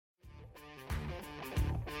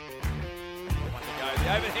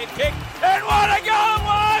overhead kick, and what a goal it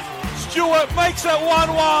was! Stewart makes it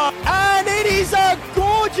 1-1. And it is a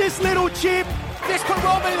gorgeous little chip. This could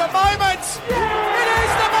well be the moment. It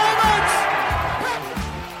is the moment.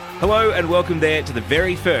 Hello and welcome there to the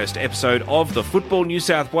very first episode of the Football New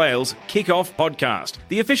South Wales Kick-Off Podcast,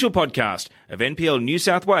 the official podcast of NPL New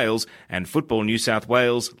South Wales and Football New South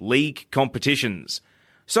Wales League competitions.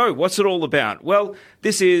 So, what's it all about? Well,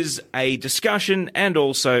 this is a discussion and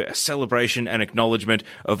also a celebration and acknowledgement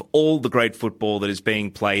of all the great football that is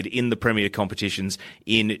being played in the premier competitions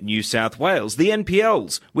in New South Wales, the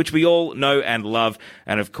NPLs, which we all know and love,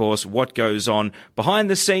 and of course what goes on behind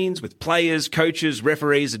the scenes with players, coaches,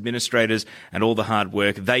 referees, administrators, and all the hard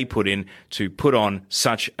work they put in to put on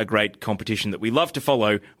such a great competition that we love to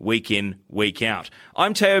follow week in, week out.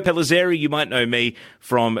 I'm Teo Pellizzeri. You might know me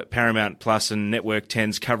from Paramount Plus and Network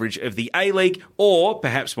 10's coverage of the A-League, or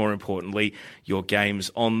perhaps more importantly, your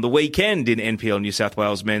games on the weekend in NPL New South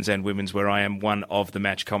Wales men's and women's, where I am one of the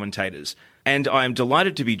match commentators. And I am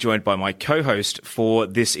delighted to be joined by my co-host for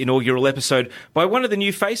this inaugural episode by one of the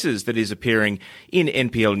new faces that is appearing in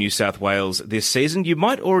NPL New South Wales this season. You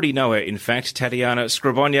might already know her, in fact, Tatiana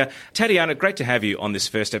Scribonia. Tatiana, great to have you on this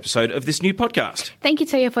first episode of this new podcast. Thank you,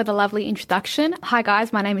 Tia, for the lovely introduction. Hi,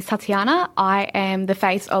 guys. My name is Tatiana. I am the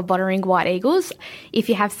face of Bonnering White Eagles. If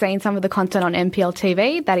you have seen some of the content on NPL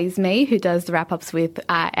TV, that is me, who does the wrap-ups with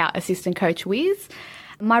our assistant coach, Wiz.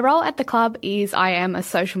 My role at the club is I am a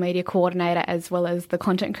social media coordinator as well as the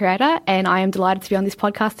content creator, and I am delighted to be on this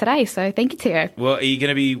podcast today. So thank you, Tio. Well, are you going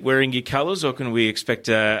to be wearing your colours, or can we expect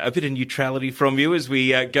a bit of neutrality from you as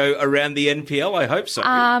we go around the NPL? I hope so.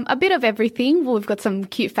 A bit of everything. We've got some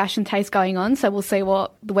cute fashion taste going on, so we'll see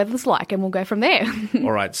what the weather's like and we'll go from there.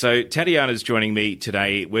 All right, so Tatiana's joining me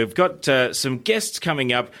today. We've got some guests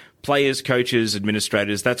coming up. Players, coaches,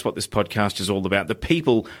 administrators, that's what this podcast is all about, the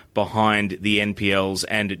people behind the NPLs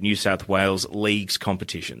and New South Wales Leagues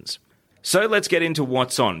competitions. So let's get into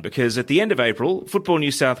what's on, because at the end of April, Football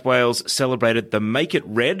New South Wales celebrated the Make It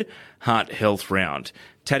Red Heart Health Round.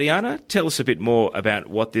 Tatiana, tell us a bit more about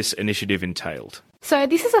what this initiative entailed. So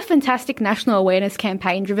this is a fantastic national awareness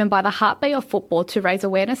campaign driven by the heartbeat of football to raise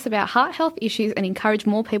awareness about heart health issues and encourage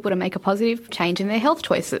more people to make a positive change in their health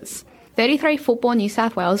choices. 33 Football New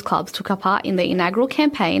South Wales clubs took a part in the inaugural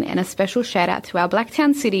campaign, and a special shout out to our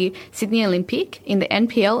Blacktown City Sydney Olympic in the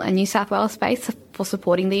NPL and New South Wales space for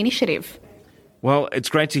supporting the initiative. Well, it's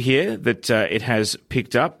great to hear that it has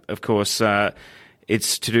picked up. Of course,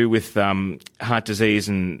 it's to do with heart disease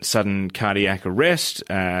and sudden cardiac arrest.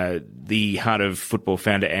 The Heart of Football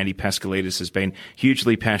founder Andy Pascalidis has been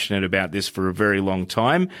hugely passionate about this for a very long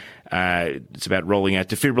time. It's about rolling out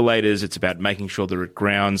defibrillators. It's about making sure they're at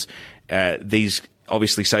grounds. These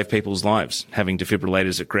obviously save people's lives, having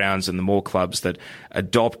defibrillators at grounds, and the more clubs that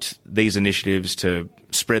adopt these initiatives to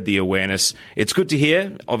spread the awareness. It's good to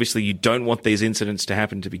hear. Obviously, you don't want these incidents to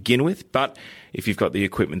happen to begin with, but if you've got the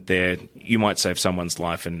equipment there, you might save someone's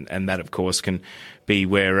life, and that, of course, can be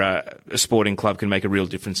where a sporting club can make a real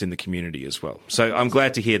difference in the community as well. So I'm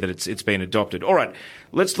glad to hear that it's been adopted. All right,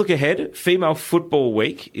 let's look ahead. Female Football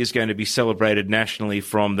Week is going to be celebrated nationally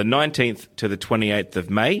from the 19th to the 28th of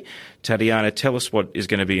May. Tatiana, tell us what is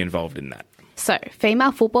going to be involved in that. So,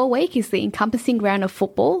 Female Football Week is the encompassing ground of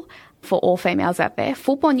football for all females out there.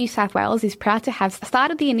 Football New South Wales is proud to have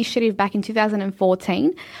started the initiative back in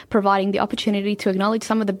 2014, providing the opportunity to acknowledge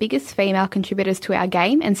some of the biggest female contributors to our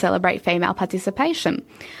game and celebrate female participation.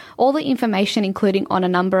 All the information, including on a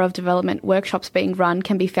number of development workshops being run,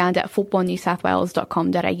 can be found at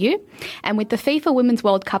footballnewsouthwales.com.au. And with the FIFA Women's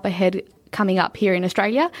World Cup ahead coming up here in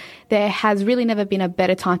Australia, there has really never been a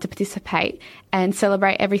better time to participate and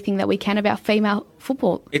celebrate everything that we can about female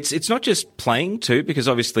football. It's not just playing too, because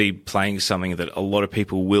obviously playing is something that a lot of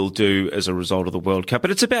people will do as a result of the World Cup,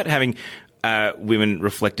 but it's about having women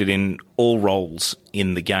reflected in all roles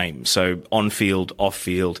in the game. So on field, off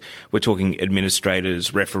field, we're talking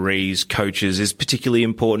administrators, referees, coaches. Is particularly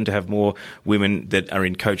important to have more women that are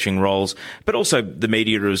in coaching roles, but also the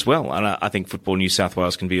media as well. And I think Football New South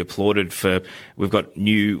Wales can be applauded for, we've got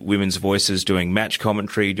new women's voices doing match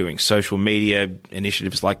commentary, doing social media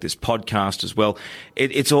initiatives like this podcast as well.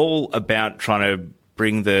 It's all about trying to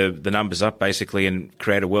bring the numbers up, basically, and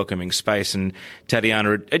create a welcoming space. And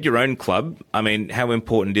Tatiana, at your own club, I mean, how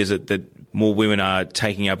important is it that more women are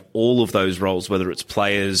taking up all of those roles, whether it's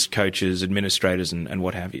players, coaches, administrators, and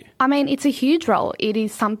what have you? I mean, it's a huge role. It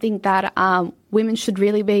is something that women should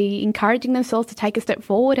really be encouraging themselves to take a step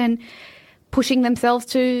forward and pushing themselves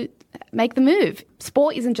to make the move.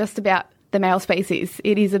 Sport isn't just about the male species.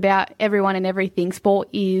 It is about everyone and everything. Sport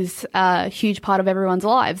is a huge part of everyone's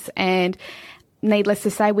lives, and needless to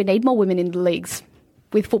say, we need more women in the leagues.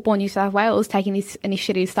 with Football New South Wales taking this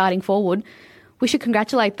initiative starting forward, we should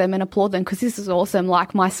congratulate them and applaud them because this is awesome.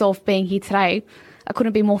 Like myself being here today, I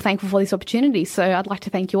couldn't be more thankful for this opportunity. So I'd like to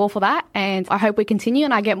thank you all for that. And I hope we continue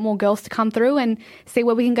and I get more girls to come through and see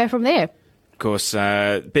where we can go from there. Of course,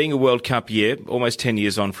 being a World Cup year, almost 10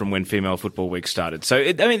 years on from when Female Football Week started. So,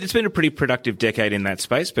 it's been a pretty productive decade in that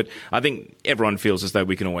space, but I think everyone feels as though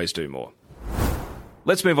we can always do more.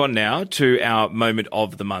 Let's move on now to our moment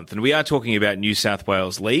of the month. And we are talking about New South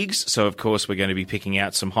Wales leagues. So, of course, we're going to be picking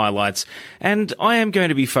out some highlights. And I am going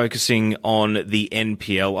to be focusing on the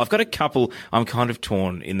NPL. I've got a couple. I'm kind of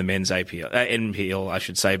torn in the men's NPL, I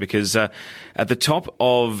should say, because at the top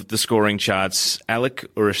of the scoring charts, Alek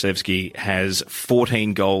Urashevsky has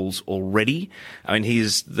 14 goals already. I mean,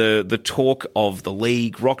 he's the talk of the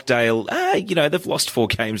league. Rockdale, they've lost 4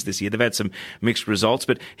 games this year. They've had some mixed results,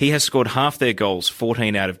 but he has scored half their goals, 14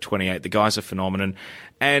 out of 28. The guy's a phenomenon.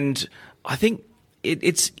 And I think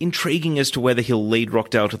it's intriguing as to whether he'll lead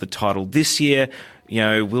Rockdale to the title this year.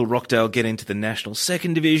 Will Rockdale get into the National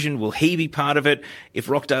Second Division? Will he be part of it? If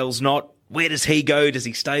Rockdale's not, where does he go? Does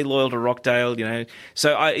he stay loyal to Rockdale?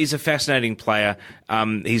 So he's a fascinating player.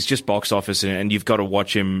 He's just box office, and you've got to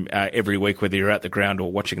watch him every week, whether you're at the ground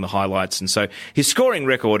or watching the highlights. And so his scoring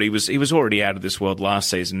record, he was already out of this world last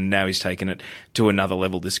season, and now he's taken it to another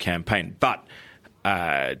level this campaign. But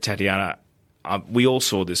Tatiana, we all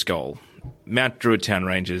saw this goal. Mount Druitt Town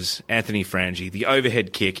Rangers, Anthony Frangi, the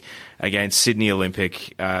overhead kick against Sydney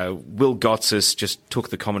Olympic. Will Gotsis just took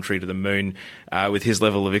the commentary to the moon with his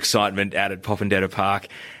level of excitement out at Popondetta Park.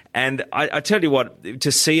 And I tell you what,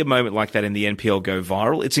 to see a moment like that in the NPL go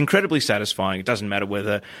viral, it's incredibly satisfying. It doesn't matter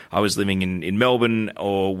whether I was living in Melbourne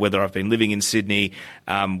or whether I've been living in Sydney,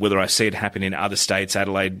 whether I see it happen in other states,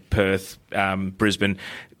 Adelaide, Perth, Brisbane.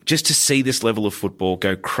 Just to see this level of football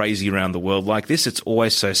go crazy around the world like this, it's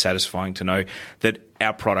always so satisfying to know that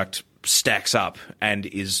our product stacks up and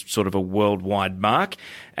is sort of a worldwide mark.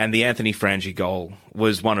 And the Anthony Frangi goal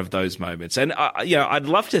was one of those moments. And, I'd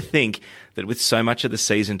love to think that with so much of the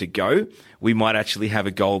season to go, we might actually have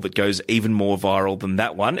a goal that goes even more viral than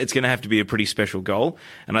that one. It's going to have to be a pretty special goal.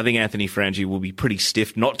 And I think Anthony Frangi will be pretty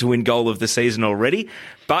stiff not to win goal of the season already.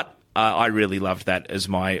 But I really loved that as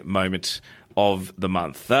my moment of the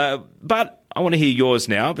month. But I want to hear yours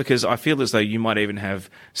now because I feel as though you might even have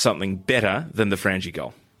something better than the Frangi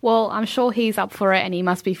goal. Well, I'm sure he's up for it and he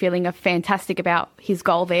must be feeling fantastic about his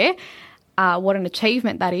goal there. What an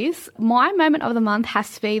achievement that is. My moment of the month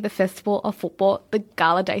has to be the Festival of Football, the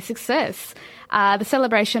Gala Day success. The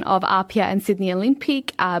celebration of Apia and Sydney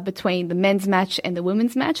Olympic between the men's match and the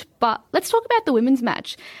women's match. But let's talk about the women's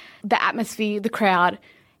match. The atmosphere, the crowd,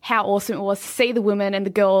 how awesome it was to see the women and the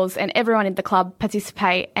girls and everyone in the club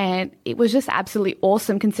participate. And it was just absolutely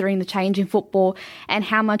awesome considering the change in football and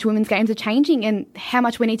how much women's games are changing and how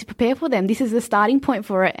much we need to prepare for them. This is the starting point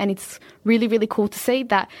for it. And it's really, really cool to see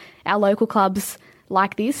that our local clubs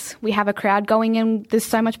like this, we have a crowd going and there's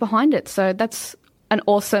so much behind it. So that's an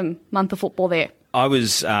awesome month of football there. I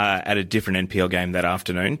was at a different NPL game that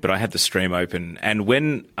afternoon, but I had the stream open. And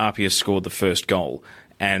when Apia scored the first goal,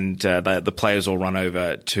 and the players all run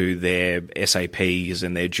over to their SAPs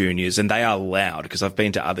and their juniors, and they are loud because I've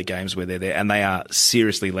been to other games where they're there, and they are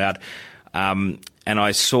seriously loud. And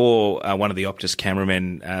I saw one of the Optus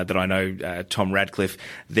cameramen that I know, Tom Radcliffe,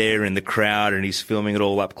 there in the crowd, and he's filming it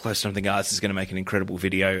all up close. And I'm thinking, this is going to make an incredible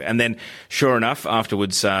video. And then, sure enough,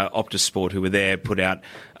 afterwards, Optus Sport, who were there, put out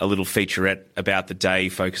a little featurette about the day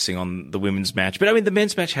focusing on the women's match. But, I mean, the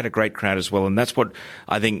men's match had a great crowd as well, and that's what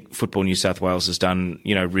I think Football New South Wales has done,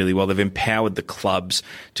 really well. They've empowered the clubs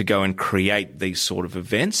to go and create these sort of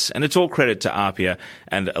events, and it's all credit to Apia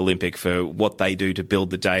and Olympic for what they do to build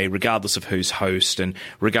the day, regardless of who's host and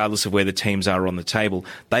regardless of where the teams are on the table.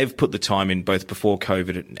 They've put the time in both before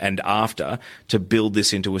COVID and after to build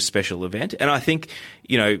this into a special event. And I think,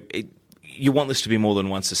 you want this to be more than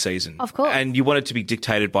once a season. Of course. And you want it to be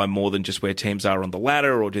dictated by more than just where teams are on the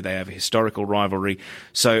ladder or do they have a historical rivalry.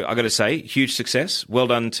 So I got to say, huge success. Well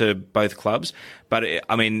done to both clubs. But,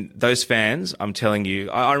 I mean, those fans, I'm telling you,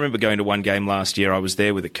 I remember going to one game last year. I was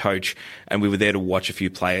there with a coach and we were there to watch a few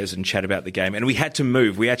players and chat about the game. And we had to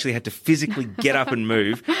move. We actually had to physically get up and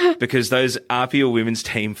move because those RPL women's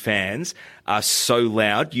team fans are so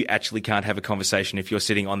loud, you actually can't have a conversation if you're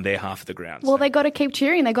sitting on their half of the ground. Well, they got to keep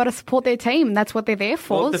cheering. They got to support their team. That's what they're there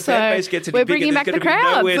for. Well, the fan base gets to be we're bigger. bringing back the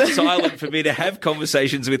crowds. There's crowds. nowhere silent for me to have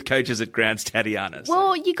conversations with coaches at grounds, Tatiana. So.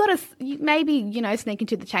 Well, you got to maybe, sneak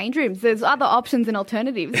into the change rooms. There's other options and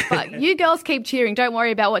alternatives, but you girls keep cheering. Don't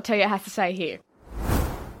worry about what Toya has to say here.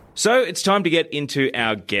 So it's time to get into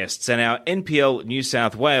our guests, and our NPL New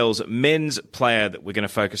South Wales men's player that we're going to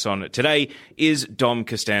focus on today is Dom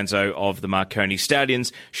Costanzo of the Marconi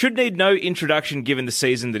Stallions. Should need no introduction given the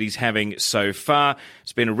season that he's having so far.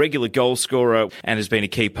 He's been a regular goal scorer and has been a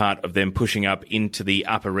key part of them pushing up into the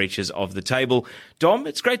upper reaches of the table. Dom,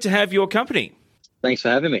 it's great to have your company. Thanks for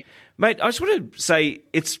having me. Mate, I just want to say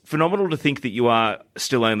it's phenomenal to think that you are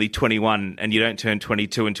still only 21 and you don't turn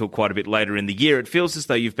 22 until quite a bit later in the year. It feels as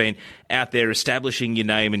though you've been out there establishing your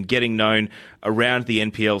name and getting known around the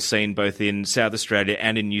NPL scene, both in South Australia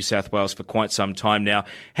and in New South Wales for quite some time now.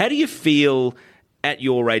 How do you feel at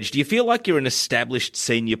your age? Do you feel like you're an established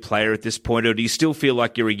senior player at this point, or do you still feel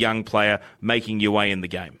like you're a young player making your way in the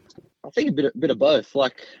game? I think a bit of both.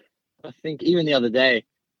 Like, I think even the other day,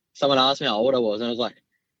 someone asked me how old I was, and I was like,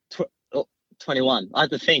 21. I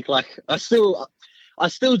had to think, like, I still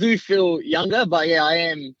do feel younger, but yeah, I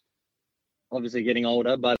am obviously getting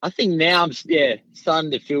older. But I think now I'm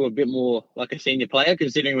starting to feel a bit more like a senior player,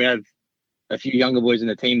 considering we have a few younger boys in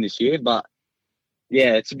the team this year. But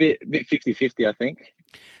yeah, it's a bit 50-50, I think.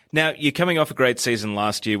 Now, you're coming off a great season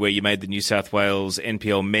last year where you made the New South Wales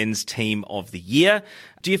NPL Men's Team of the Year.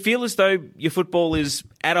 Do you feel as though your football is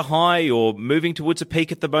at a high or moving towards a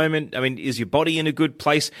peak at the moment? I mean, is your body in a good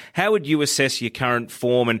place? How would you assess your current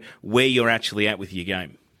form and where you're actually at with your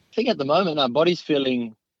game? I think at the moment our body's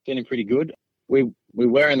feeling pretty good. We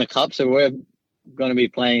were in the cup, so we're going to be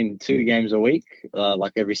playing 2 games a week,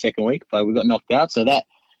 like every second week, but we got knocked out. So that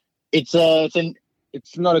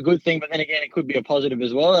it's not a good thing, but then again, it could be a positive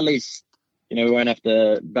as well. At least, we won't have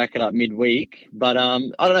to back it up midweek. But I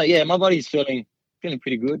don't know. Yeah, my body's feeling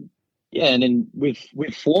pretty good. Yeah, and then with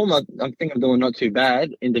form, I think I'm doing not too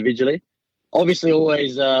bad individually. Obviously,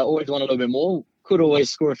 always want a little bit more. Could always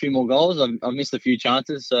score a few more goals. I've missed a few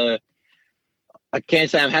chances, so I can't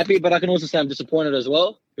say I'm happy, but I can also say I'm disappointed as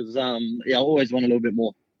well because I always want a little bit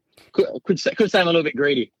more. Could say I'm a little bit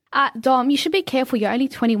greedy. Dom, you should be careful. You're only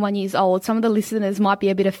 21 years old. Some of the listeners might be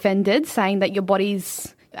a bit offended saying that your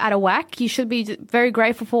body's out of whack. You should be very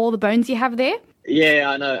grateful for all the bones you have there. Yeah,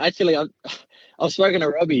 I know. Actually, I've spoken to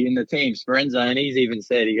Robbie in the team, Speranza, and he's even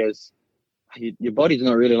said, he goes, your body's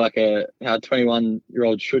not really like how a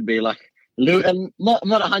 21-year-old should be. Like, and not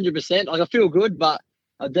 100%. Like, I feel good, but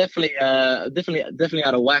I'm definitely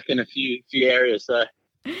out of whack in a few areas. So.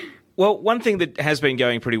 Well, one thing that has been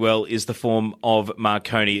going pretty well is the form of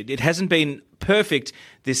Marconi. It hasn't been perfect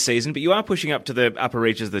this season, but you are pushing up to the upper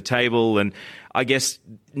reaches of the table, and I guess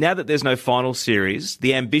now that there's no final series,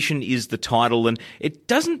 the ambition is the title, and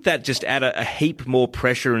doesn't that just add a heap more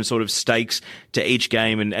pressure and sort of stakes to each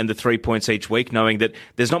game and the 3 points each week, knowing that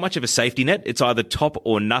there's not much of a safety net. It's either top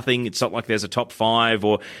or nothing. It's not like there's a top 5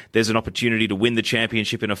 or there's an opportunity to win the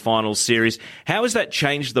championship in a final series. How has that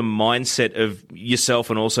changed the mindset of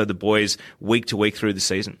yourself and also the boys week to week through the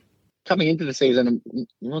season? Coming into the season, I'm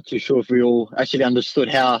not too sure if we all actually understood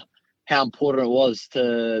how important it was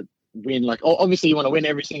to win. Like, obviously you want to win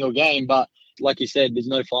every single game, but like you said, there's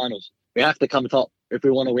no finals. We have to come top if we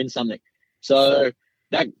want to win something. So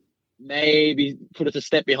that maybe put us a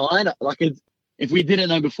step behind. Like, if we didn't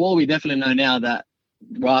know before, we definitely know now that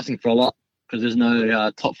we're asking for a lot because there's no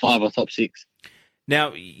top 5 or top 6.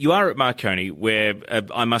 Now, you are at Marconi, where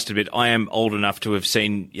I must admit I am old enough to have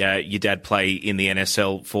seen your dad play in the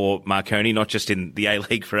NSL for Marconi, not just in the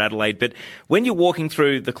A-League for Adelaide. But when you're walking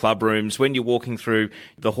through the club rooms, when you're walking through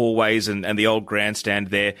the hallways and the old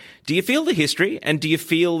grandstand there, do you feel the history and do you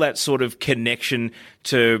feel that sort of connection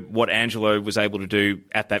to what Angelo was able to do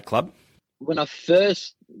at that club? When I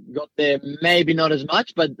first got there, maybe not as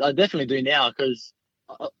much, but I definitely do now because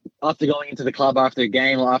after going into the club after a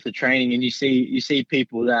game or after training, and you see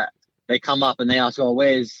people that they come up and they ask, "Oh,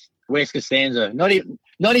 where's Costanzo?" Not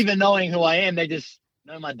even knowing who I am, they just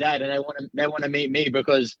know my dad and they want to meet me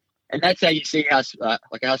and that's how you see how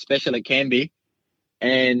special it can be.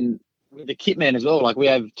 And with the kitman as well, like we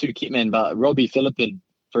have 2 kitmen, but Robbie Philippin,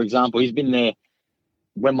 for example, he's been there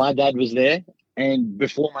when my dad was there and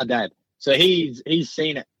before my dad, so he's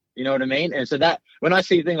seen it. You know what I mean? And so that when I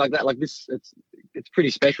see a thing like that, like this, it's pretty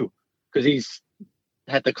special because he's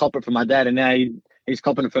had to cop it from my dad, and now he's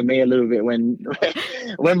copping it for me a little bit when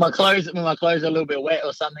my clothes are a little bit wet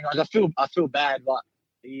or something. Like I feel bad, but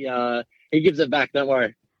he gives it back. Don't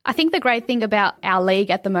worry. I think the great thing about our league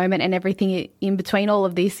at the moment and everything in between all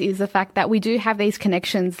of this is the fact that we do have these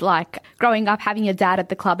connections, like growing up, having your dad at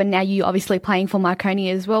the club, and now you obviously playing for Marconi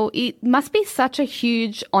as well. It must be such a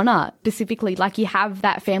huge honour, specifically, like you have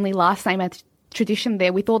that family last name tradition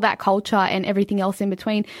there with all that culture and everything else in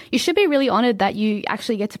between. You should be really honoured that you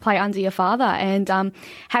actually get to play under your father and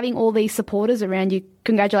having all these supporters around you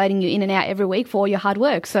congratulating you in and out every week for all your hard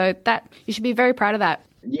work. So that you should be very proud of that.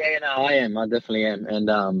 Yeah, no, I am. I definitely am. And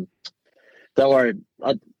don't worry.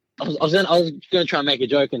 I was going to try and make a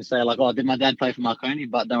joke and say, like, oh, did my dad play for Marconi?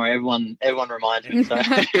 But don't worry, everyone reminded me. So.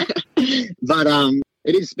 But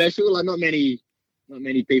it is special. Like, not many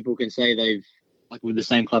people can say they've, like, with the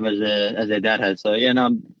same club as their dad has. So, yeah,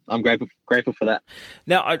 no, I'm grateful for that.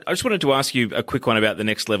 Now, I just wanted to ask you a quick one about the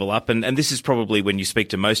next level up. And this is probably when you speak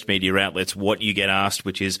to most media outlets, what you get asked,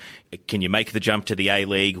 which is, can you make the jump to the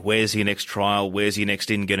A-League? Where's your next trial? Where's your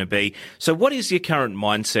next in going to be? So what is your current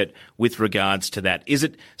mindset with regards to that? Is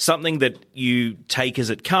it something that you take as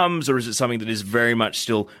it comes, or is it something that is very much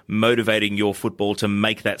still motivating your football to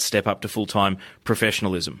make that step up to full-time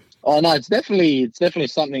professionalism? Oh, no, it's definitely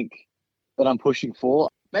something that I'm pushing for.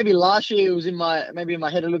 Maybe last year it was in my head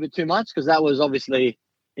a little bit too much, because that was obviously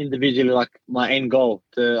individually like my end goal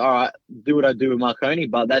to, all right, do what I do with Marconi,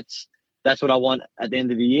 but that's what I want at the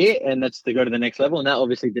end of the year, and that's to go to the next level, and that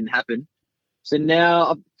obviously didn't happen. So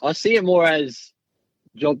now I see it more as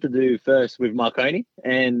job to do first with Marconi,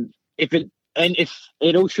 and if it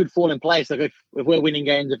all should fall in place, like if we're winning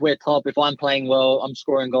games, if we're top, if I'm playing well, I'm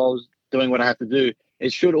scoring goals, doing what I have to do,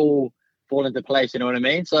 it should all fall into place, you know what I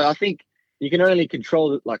mean? So I think you can only control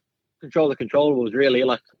the controllables, really.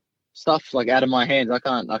 Like, stuff's like out of my hands. I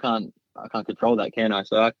can't control that, can I?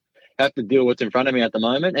 So I have to deal with what's in front of me at the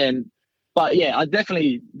moment. But yeah, I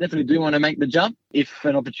definitely do want to make the jump if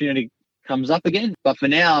an opportunity comes up again. But for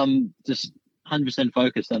now, I'm just 100%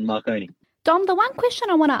 focused on Marconi. Dom, the one question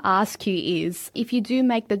I want to ask you is, if you do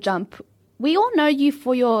make the jump, we all know you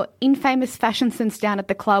for your infamous fashion sense down at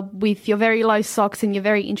the club with your very low socks and your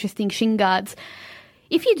very interesting shin guards.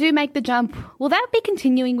 If you do make the jump, will that be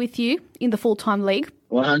continuing with you in the full-time league?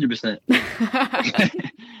 100%.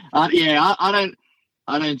 Yeah,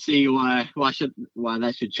 I don't see why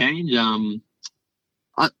that should change.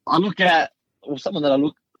 I look at someone that I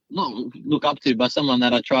look up to, but someone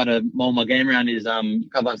that I try to mold my game around is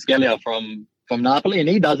Kvaratskhelia from Napoli, and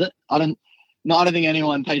he does it. I don't think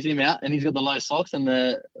anyone pays him out, and he's got the low socks and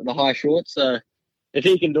the high shorts. So if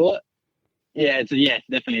he can do it, yeah, it's a yes,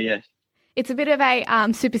 definitely a yes. It's a bit of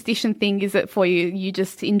a superstition thing, is it, for you? You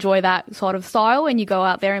just enjoy that sort of style and you go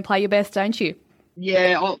out there and play your best, don't you?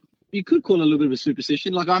 Yeah, you could call it a little bit of a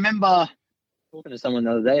superstition. Like, I remember talking to someone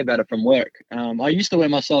the other day about it from work. I used to wear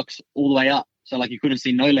my socks all the way up, so like you couldn't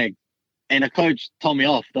see no leg. And a coach told me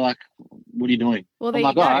off. They're like, "What are you doing?" Well, I'm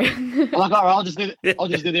like, all right. I'll just do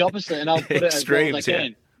the opposite, and I'll put it as well as I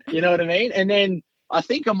can. You know what I mean? And then I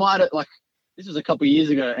think I might have, like, this was a couple of years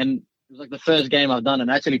ago, and it was like the first game I've done, and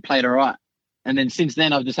I actually played all right. And then since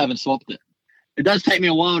then, I just haven't swapped it. It does take me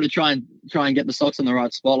a while to try and get the socks in the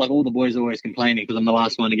right spot. Like, all the boys are always complaining because I'm the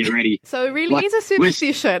last one to get ready. So it really is a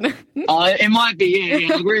superstition. It might be,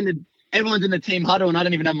 yeah. Like, everyone's in the team huddle, and I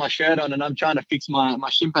don't even have my shirt on, and I'm trying to fix my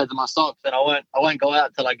shin pads and my socks, and I won't go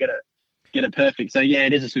out till I get it perfect. So yeah,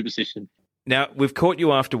 it is a superstition. Now, we've caught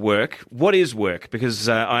you after work. What is work? Because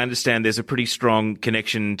I understand there's a pretty strong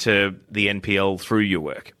connection to the NPL through your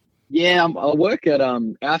work. Yeah, I work at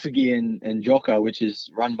Alphagear and Jocka, which is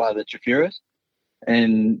run by the Trefuras,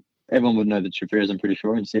 and everyone would know the Trefuras, I'm pretty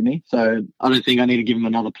sure, in Sydney. So I don't think I need to give them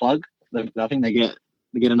another plug. I think they get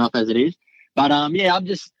enough as it is. But yeah, I'm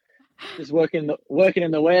just working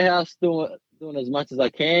in the warehouse, doing as much as I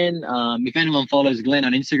can. If anyone follows Glenn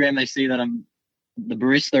on Instagram, they see that I'm the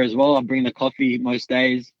barista as well. I bring the coffee most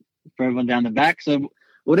days for everyone down the back. So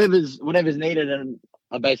whatever's needed, and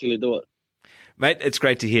I basically do it. Mate, it's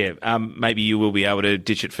great to hear. Maybe you will be able to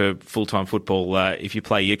ditch it for full-time football if you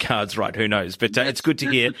play your cards right. Who knows? But it's good to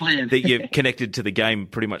hear that you're connected to the game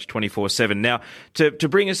pretty much 24/7. Now, to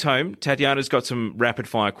bring us home, Tatiana's got some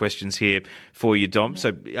rapid-fire questions here for you, Dom.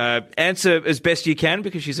 So answer as best you can,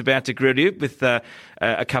 because she's about to grill you with a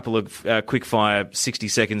couple of quick-fire 60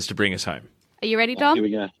 seconds to bring us home. Are you ready, Dom? Here we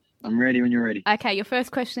go. I'm ready when you're ready. Okay, your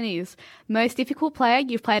first question is, most difficult player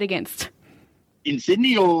you've played against? In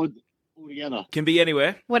Sydney or altogether? Can be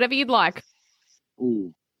anywhere. Whatever you'd like.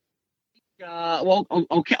 Ooh. Well,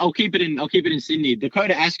 I'll keep it in Sydney.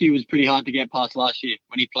 Dakota Askew was pretty hard to get past last year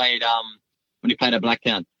when he played at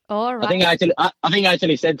Blacktown. All right. I think I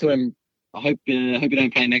actually said to him, I hope you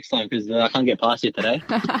don't play next time, because I can't get past you today.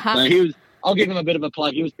 So I'll give him a bit of a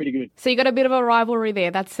plug. He was pretty good. So you got a bit of a rivalry there.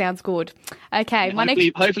 That sounds good. Okay.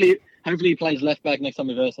 Hopefully he plays left back next time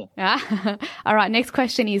we verse. All right. Next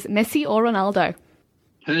question is Messi or Ronaldo?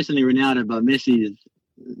 Personally, Ronaldo, but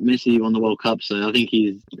Messi won the World Cup, so I think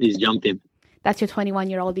he's jumped him. That's your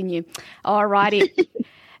 21-year-old in you. All righty.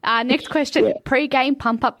 Next question, pre-game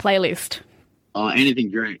pump-up playlist. Oh,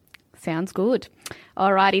 anything Drake. Sounds good.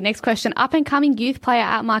 Alrighty, next question, up-and-coming youth player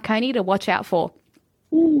at Marconi to watch out for.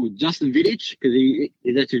 Ooh, Justin Vidic, because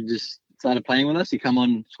he's actually just started playing with us. He come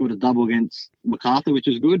on, scored a double against MacArthur, which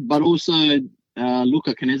was good, but also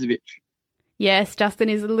Luka Knežević. Yes, Justin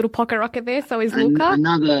is a little pocket rocket there, so is Luka.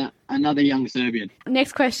 Another young Serbian.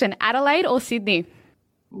 Next question, Adelaide or Sydney?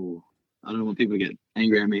 Ooh, I don't want people to get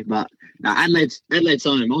angry at me, but no, Adelaide's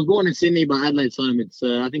home. I was born in Sydney, but Adelaide's home. It's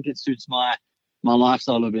I think it suits my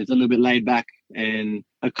lifestyle a little bit. It's a little bit laid back and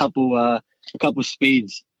a couple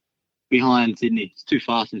speeds behind Sydney. It's too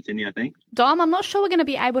fast in Sydney, I think. Dom, I'm not sure we're going to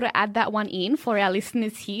be able to add that one in for our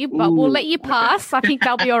listeners here, but we'll let you pass. I think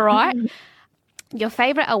they'll be all right. Your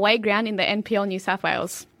favourite away ground in the NPL New South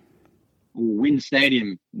Wales? Huynh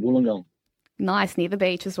Stadium, Wollongong. Nice, near the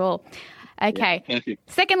beach as well. Okay. Yeah, perfect.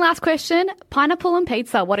 Second last question, pineapple and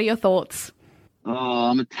pizza. What are your thoughts? Oh,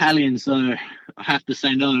 I'm Italian, so I have to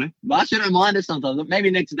say no. But I actually don't mind it sometimes.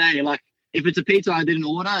 Maybe next day, like if it's a pizza I didn't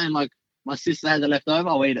order and like my sister has it left over,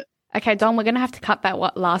 I'll eat it. Okay, Dom, we're going to have to cut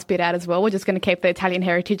that last bit out as well. We're just going to keep the Italian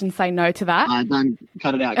heritage and say no to that. Don't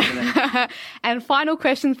cut it out. And final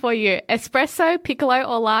question for you. Espresso, piccolo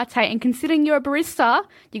or latte? And considering you're a barista,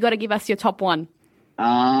 you got to give us your top one.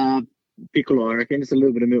 Piccolo, I reckon. Just a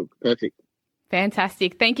little bit of milk. Perfect.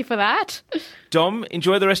 Fantastic. Thank you for that. Dom,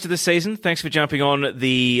 enjoy the rest of the season. Thanks for jumping on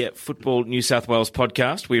the Football New South Wales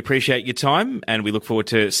podcast. We appreciate your time and we look forward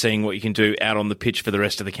to seeing what you can do out on the pitch for the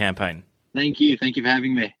rest of the campaign. Thank you. Thank you for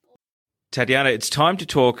having me. Tatiana, it's time to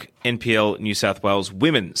talk NPL New South Wales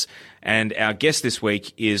Women's. And our guest this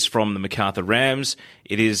week is from the MacArthur Rams.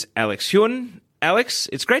 It is Alex Huynh. Alex,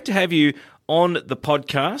 it's great to have you on the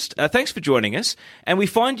podcast. Thanks for joining us. And we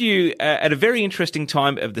find you at a very interesting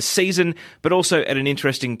time of the season, but also at an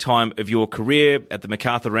interesting time of your career at the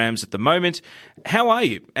MacArthur Rams at the moment. How are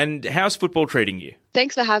you? And how's football treating you?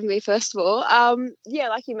 Thanks for having me, first of all.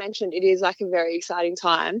 Like you mentioned, it is like a very exciting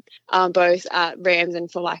time, both at Rams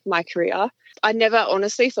and for like my career. I never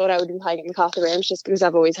honestly thought I would be playing at MacArthur Rams just because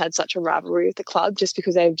I've always had such a rivalry with the club, just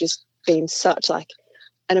because they've just been such like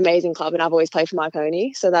an amazing club and I've always played for my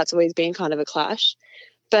pony. So that's always been kind of a clash.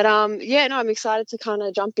 But I'm excited to kind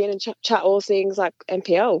of jump in and chat all things like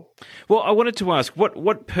NPL. Well, I wanted to ask,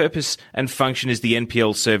 what purpose and function is the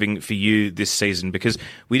NPL serving for you this season? Because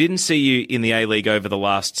we didn't see you in the A-League over the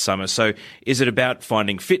last summer. So is it about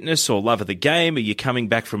finding fitness or love of the game? Are you coming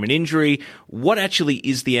back from an injury? What actually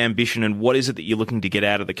is the ambition and what is it that you're looking to get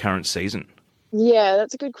out of the current season? Yeah,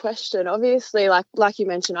 that's a good question. Obviously, like you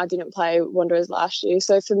mentioned, I didn't play Wanderers last year.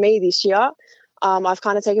 So for me this year, I've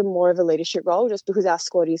kind of taken more of a leadership role just because our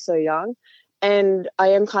squad is so young. And I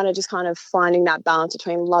am kind of finding that balance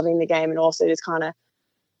between loving the game and also just kind of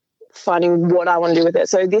finding what I want to do with it.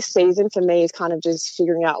 So this season for me is kind of just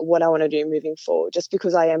figuring out what I want to do moving forward, just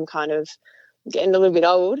because I am kind of getting a little bit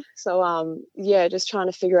old. So, just trying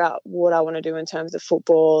to figure out what I want to do in terms of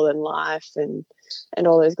football and life and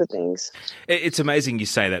all those good things. It's amazing you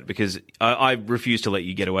say that because I refuse to let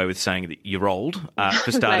you get away with saying that you're old,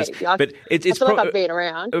 for starters. Mate, but it's I feel like I've been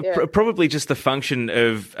around. Yeah. Probably just the function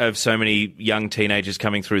of so many young teenagers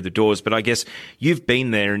coming through the doors. But I guess you've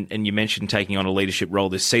been there and you mentioned taking on a leadership role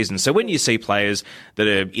this season. So when you see players that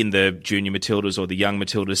are in the junior Matildas or the young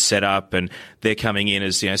Matildas set up and they're coming in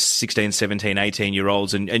as 16, 17,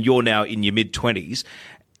 18-year-olds and you're now in your mid-20s,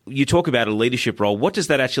 you talk about a leadership role. What does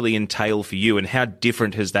that actually entail for you and how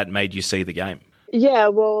different has that made you see the game? Yeah,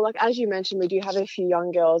 well, like as you mentioned, we do have a few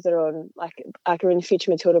young girls that are on are in future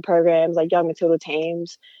Matilda programs, like young Matilda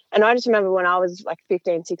teams. And I just remember when I was like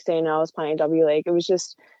 15, 16 and I was playing W League, it was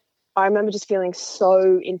just, I remember just feeling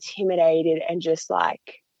so intimidated and just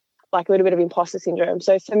like a little bit of imposter syndrome.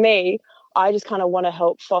 So for me, I just kind of want to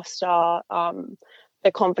help foster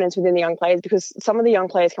the confidence within the young players, because some of the young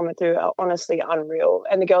players coming through are honestly unreal.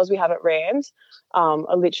 And the girls we have at Rams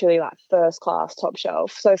are literally like first class, top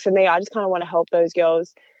shelf. So for me, I just kind of want to help those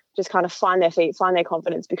girls just kind of find their feet, find their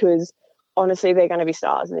confidence, because honestly, they're going to be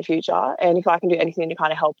stars in the future. And if I can do anything to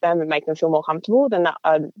kind of help them and make them feel more comfortable, then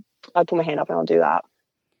I'd put my hand up and I'll do that.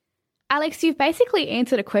 Alex, you've basically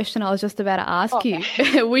answered a question I was just about to ask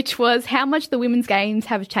you, which was how much the women's games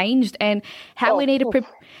have changed and how we need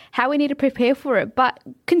to prepare for it. But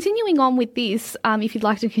continuing on with this, if you'd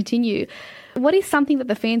like to continue, what is something that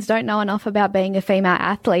the fans don't know enough about being a female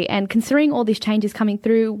athlete? And considering all these changes coming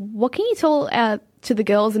through, what can you tell to the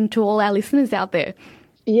girls and to all our listeners out there?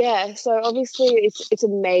 Yeah, so obviously it's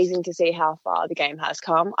amazing to see how far the game has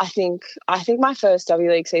come. I think my first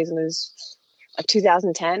W League season was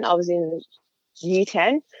 2010. I was in year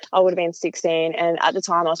 10. I would have been 16, and at the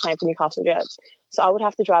time I was playing for Newcastle Jets. So I would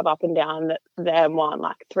have to drive up and down the M1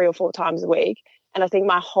 like 3 or 4 times a week. And I think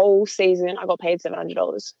my whole season I got paid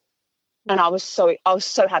 $700. And I was so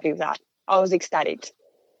happy with that. I was ecstatic.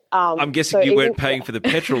 I'm guessing you weren't paying for the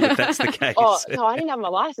petrol if that's the case. So I didn't have my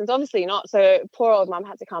license, obviously not. So poor old mum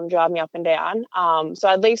had to come drive me up and down. So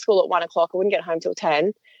I'd leave school at 1 o'clock. I wouldn't get home till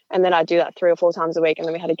 10. And then I'd do that 3 or 4 times a week. And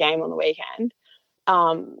then we had a game on the weekend.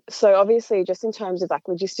 So obviously just in terms of like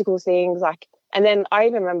logistical things, like, and then I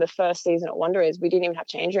even remember the first season at Wanderers, we didn't even have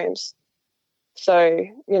change rooms. So,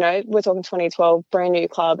 you know, we're talking 2012, brand new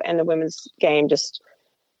club, and the women's game just,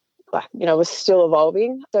 like, you know, was still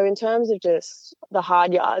evolving. So in terms of just the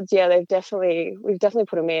hard yards, yeah, we've definitely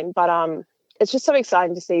put them in. But it's just so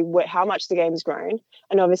exciting to see how much the game's grown,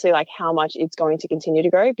 and obviously like how much it's going to continue to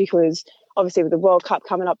grow, because obviously with the World Cup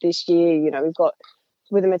coming up this year, you know, we've got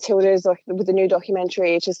with the Matildas, like with the new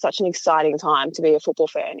documentary, it's just such an exciting time to be a football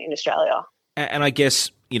fan in Australia. And I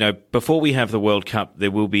guess, you know, before we have the World Cup,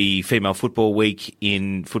 there will be Female Football Week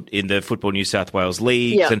in the Football New South Wales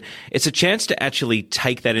Leagues. Yeah. And it's a chance to actually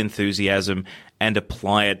take that enthusiasm and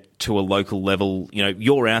apply it to a local level. You know,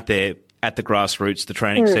 you're out there at the grassroots, the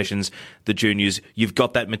training sessions, the juniors. You've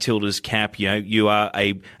got that Matildas cap. You know, you are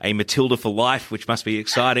a Matilda for life, which must be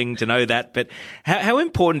exciting to know that. But how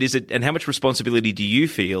important is it, and how much responsibility do you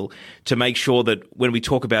feel to make sure that when we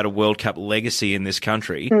talk about a World Cup legacy in this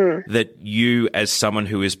country, that you, as someone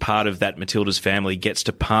who is part of that Matildas family, gets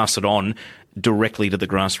to pass it on directly to the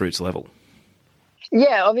grassroots level?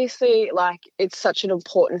 Yeah, obviously, like, it's such an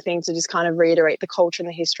important thing to just kind of reiterate the culture and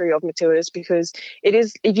the history of Matildas, because it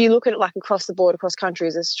is, if you look at it like across the board, across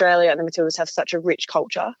countries, Australia and the Matildas have such a rich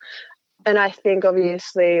culture. And I think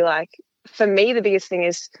obviously, like, for me, the biggest thing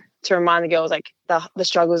is to remind the girls, like, the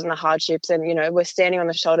struggles and the hardships, and, you know, we're standing on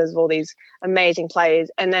the shoulders of all these amazing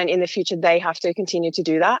players, and then in the future they have to continue to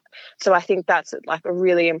do that. So I think that's like a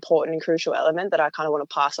really important and crucial element that I kind of want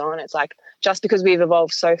to pass on. It's like, just because we've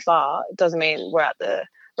evolved so far, it doesn't mean we're at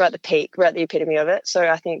the peak, we're at the epitome of it. So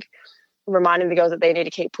I think reminding the girls that they need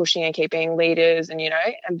to keep pushing and keep being leaders, and, you know,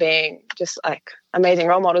 and being just like amazing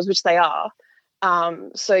role models, which they are.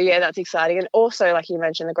 So yeah, that's exciting. And also, like you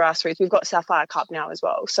mentioned, the grassroots, we've got Sapphire Cup now as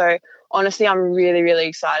well. So honestly, I'm really, really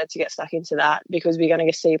excited to get stuck into that, because we're going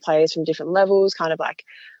to see players from different levels kind of like,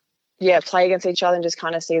 yeah, play against each other and just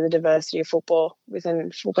kind of see the diversity of football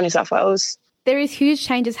within Football New South Wales. There is huge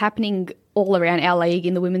changes happening all around our league,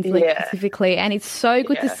 in the women's league specifically, and it's so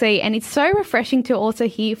good to see, and it's so refreshing to also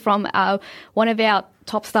hear from one of our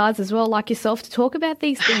top stars as well, like yourself, to talk about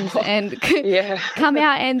these things and come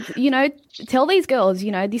out and, you know, tell these girls,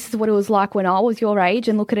 you know, this is what it was like when I was your age,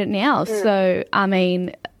 and look at it now. So, I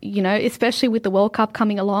mean, you know, especially with the World Cup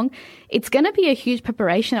coming along, it's going to be a huge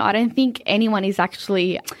preparation. I don't think anyone is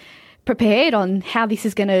actually prepared on how this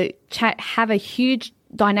is going to have a huge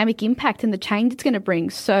dynamic impact and the change it's going to bring.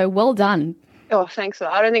 So well done. Oh, thanks.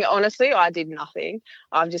 I don't think, honestly, I did nothing.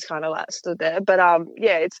 I've just kind of like stood there. But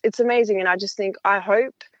yeah, it's amazing. And I just think, I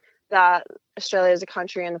hope that Australia as a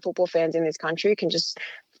country and the football fans in this country can just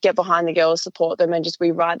get behind the girls, support them, and just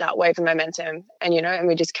we ride that wave of momentum, and, you know, and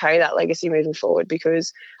we just carry that legacy moving forward,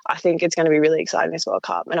 because I think it's going to be really exciting, this World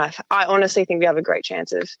Cup. And I honestly think we have a great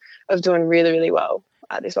chance of doing really, really well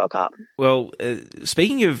at this World Cup. Well,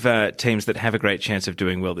 speaking of teams that have a great chance of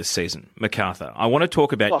doing well this season, MacArthur, I want to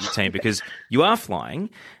talk about your team, because you are flying,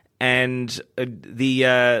 and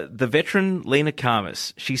the veteran Lena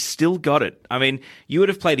Karmas, she's still got it. I mean, you would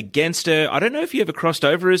have played against her. I don't know if you ever crossed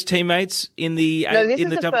over as teammates in the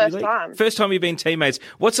first time. First time you've been teammates.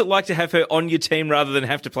 What's it like to have her on your team rather than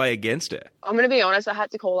have to play against her? I'm going to be honest, I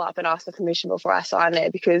had to call up and ask for permission before I signed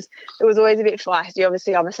there, because it was always a bit feisty.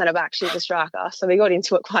 Obviously, I'm a centre-back, she's a striker, so we got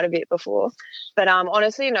into it quite a bit before. But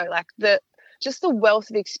honestly, you know, like just the wealth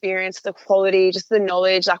of experience, the quality, just the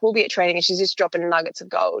knowledge. Like, we'll be at training and she's just dropping nuggets of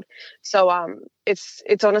gold. So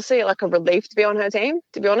it's honestly like a relief to be on her team,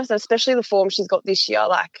 to be honest, and especially the form she's got this year.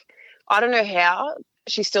 Like, I don't know how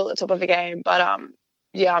she's still at the top of her game, but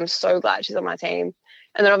yeah, I'm so glad she's on my team.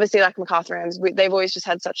 And then obviously, like MacArthur Rams, they've always just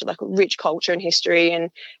had such a like rich culture and history,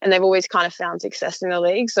 and they've always kind of found success in the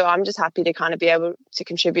league. So I'm just happy to kind of be able to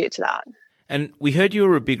contribute to that. And we heard you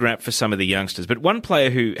were a big rap for some of the youngsters, but one player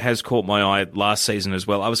who has caught my eye last season as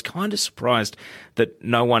well, I was kind of surprised that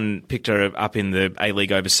no one picked her up in the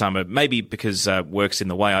A-League over summer, maybe because work's in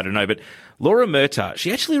the way, I don't know. But Laura Murtagh,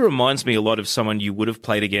 she actually reminds me a lot of someone you would have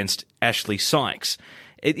played against, Ashley Sykes.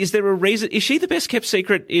 Is there a reason? Is she the best kept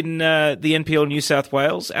secret in the NPL New South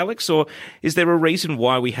Wales, Alex, or is there a reason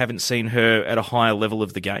why we haven't seen her at a higher level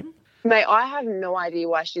of the game? Mate, I have no idea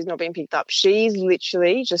why she's not being picked up. She's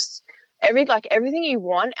literally just everything you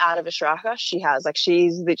want out of a striker, she has. Like,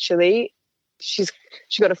 she's literally She's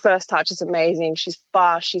got a first touch. It's amazing. She's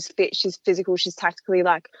fast. She's fit. She's physical. She's tactically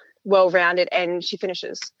like well-rounded, and she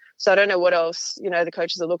finishes. So I don't know what else, the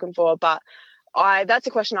coaches are looking for, but that's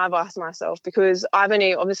a question I've asked myself, because I've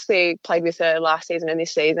only obviously played with her last season and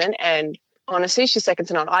this season, and honestly, she's second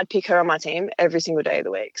to none. I'd pick her on my team every single day of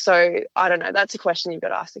the week. So I don't know. That's a question you've got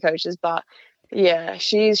to ask the coaches, but yeah,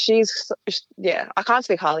 she's I can't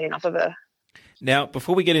speak highly enough of her. Now,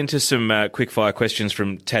 before we get into some quick fire questions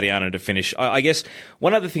from Tatiana to finish, I guess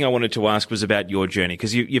one other thing I wanted to ask was about your journey,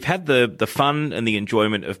 because you've had the fun and the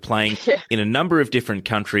enjoyment of playing in a number of different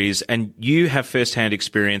countries, and you have first-hand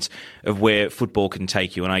experience of where football can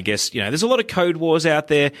take you. And I guess, there's a lot of code wars out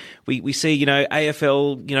there. We see,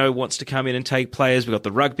 AFL, wants to come in and take players. We've got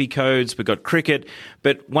the rugby codes, we've got cricket.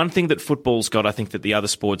 But one thing that football's got, I think, that the other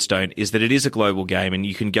sports don't, is that it is a global game and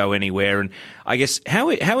you can go anywhere. And I guess how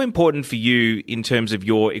important for you in terms of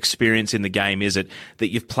your experience in the game is it that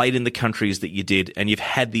you've played in the countries that you did and you've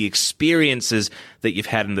had the experiences that you've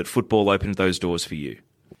had, and that football opened those doors for you?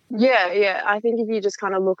 Yeah. I think if you just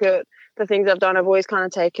kind of look at the things I've done, I've always kind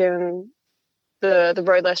of taken the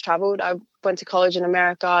road less travelled. I went to college in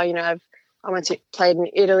America. Played in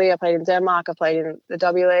Italy. I played in Denmark. I played in the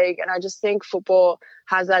W League, and I just think football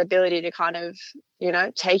has that ability to kind of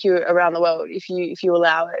take you around the world if you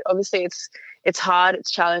allow it. Obviously, it's hard,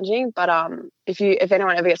 it's challenging, but if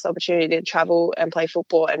anyone ever gets the opportunity to travel and play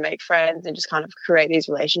football and make friends and just kind of create these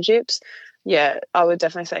relationships, yeah, I would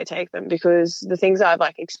definitely say take them, because the things I've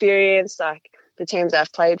experienced, the teams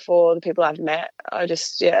I've played for, the people I've met, are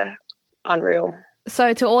just unreal.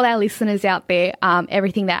 So to all our listeners out there,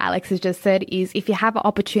 everything that Alex has just said is, if you have an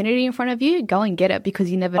opportunity in front of you, go and get it,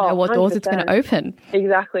 because you never know what 100%. Doors it's going to open.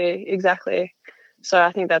 Exactly. So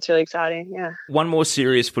I think that's really exciting, yeah. One more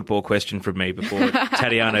serious football question from me before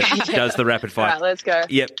Tatiana does the rapid fire. All right, let's go.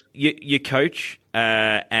 Yep, your coach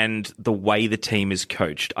and the way the team is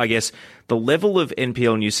coached. I guess the level of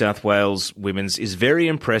NPL New South Wales women's is very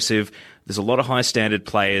impressive. There's a lot of high-standard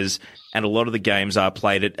players, and a lot of the games are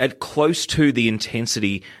played at close to the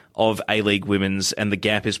intensity of A-League women's, and the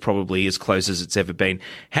gap is probably as close as it's ever been.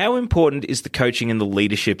 How important is the coaching and the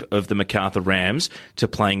leadership of the MacArthur Rams to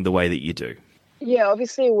playing the way that you do? Yeah,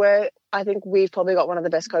 obviously I think we've probably got one of the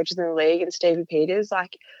best coaches in the league, and Stevie Peters.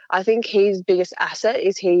 I think his biggest asset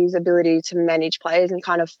is his ability to manage players and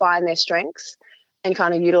kind of find their strengths and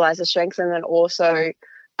kind of utilise their strengths, and then also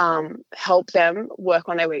help them work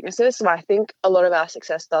on their weaknesses. So I think a lot of our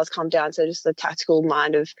success does come down to just the tactical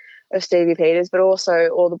mind of Stevie Peters, but also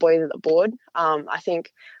all the boys at the board. I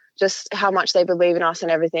think just how much they believe in us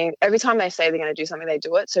and everything. Every time they say they're going to do something, they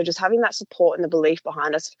do it. So just having that support and the belief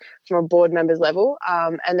behind us from a board member's level.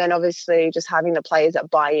 And then obviously just having the players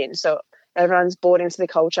that buy in. So everyone's bought into the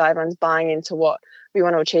culture, everyone's buying into what we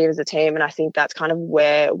want to achieve as a team. And I think that's kind of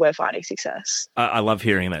where we're finding success. I love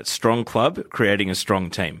hearing that. Strong club, creating a strong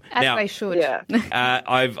team. As they should. Yeah.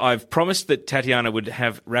 I've promised that Tatiana would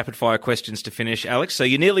have rapid fire questions to finish, Alex. So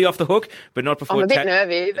you're nearly off the hook, but not before. I'm a bit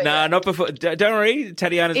nervy. No, not before. Don't worry.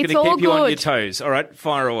 Tatiana's going to keep you on your toes. All right,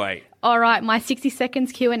 fire away. All right, my 60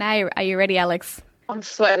 seconds Q&A. Are you ready, Alex? I'm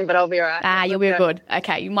sweating, but I'll be all right. You'll be good.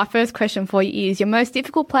 Okay, my first question for you is your most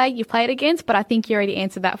difficult player you've played against, but I think you already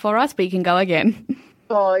answered that for us, but you can go again.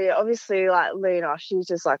 Oh, yeah, obviously, Lena, she's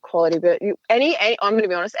just, quality. But I'm going to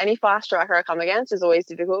be honest, any fast striker I come against is always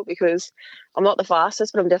difficult, because I'm not the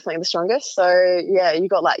fastest, but I'm definitely the strongest. So, yeah, you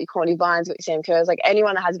got, your Courtney Vines, you got your Sam Kerrs.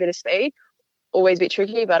 Anyone that has a bit of speed, always a bit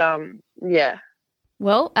tricky, but, yeah.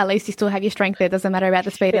 Well, at least you still have your strength there. Doesn't matter about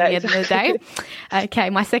the speed at the end of the day. Okay,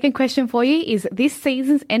 my second question for you is this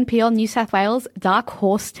season's NPL New South Wales dark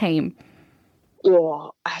horse team. Oh,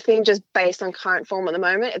 I think just based on current form at the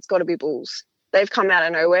moment, it's got to be Bulls. They've come out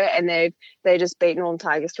of nowhere, and they just beat Northern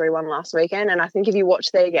Tigers 3-1 last weekend. And I think if you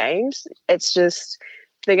watch their games, it's just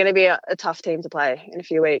they're going to be a tough team to play in a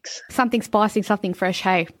few weeks. Something spicy, something fresh,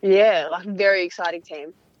 hey? Yeah, very exciting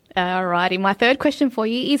team. All righty. My third question for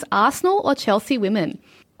you is Arsenal or Chelsea women?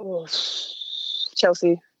 Oh,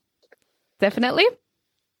 Chelsea. Definitely?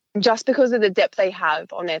 Just because of the depth they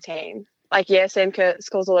have on their team. Sam Kerr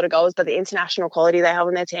scores a lot of goals, but the international quality they have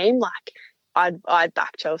on their team, I'd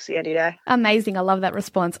back Chelsea any day. Amazing. I love that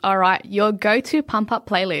response. All right. Your go-to pump-up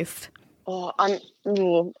playlist? Oh,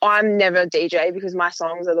 I'm never a DJ because my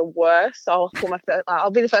songs are the worst. So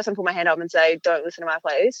I'll be the first one to put my hand up and say, don't listen to my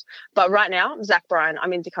playlist. But right now, Zach Bryan,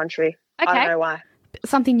 I'm into country. Okay. I don't know why.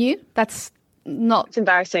 Something new? That's not... It's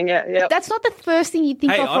embarrassing, yeah. Yep. That's not the first thing you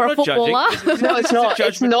think of for a footballer. No, it's not.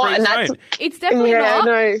 It's not. And it's definitely not.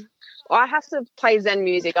 No. I have to play Zen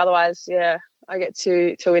music. Otherwise, yeah, I get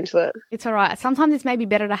too into it. It's all right. Sometimes it's maybe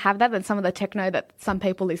better to have that than some of the techno that some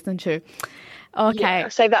people listen to. Okay. Yeah,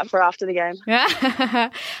 save that for after the game.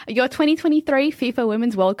 Your 2023 FIFA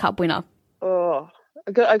Women's World Cup winner. Oh,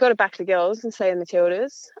 I got to back the girls and say the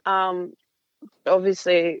Matildas.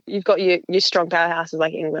 Obviously, you've got your strong powerhouses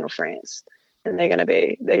like England or France, and they're going to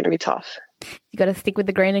be tough. You got to stick with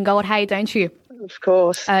the green and gold, hey, don't you? Of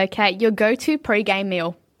course. Okay, your go-to pre-game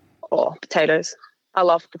meal. Oh, potatoes. I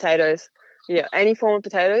love potatoes. Yeah, any form of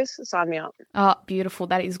potatoes, sign me up. Oh, beautiful.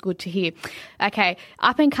 That is good to hear. Okay,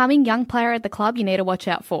 up-and-coming young player at the club you need to watch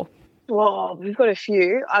out for. Well, we've got a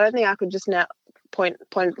few. I don't think I could just now point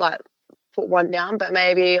like put one down, but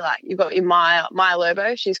maybe like you've got your Maya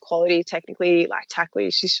Lobo. She's quality, technically, like tactically,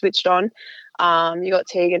 she's switched on. You got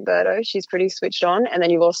Tegan Birdo. She's pretty switched on, and then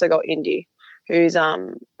you've also got Indy, who's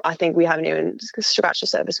I think we haven't even scratched the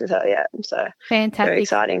surface with her yet. So fantastic, very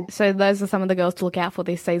exciting. So those are some of the girls to look out for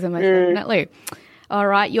this season, most definitely. All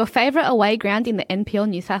right, your favourite away ground in the NPL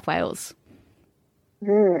New South Wales?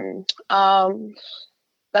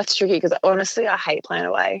 That's tricky because honestly, I hate playing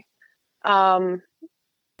away.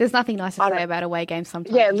 There's nothing nice to say about away games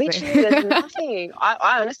sometimes. Yeah, literally, there's nothing.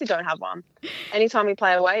 I honestly don't have one. Anytime we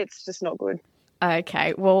play away, it's just not good.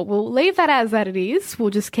 Okay, well, we'll leave that as that it is. We'll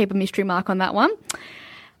just keep a mystery mark on that one.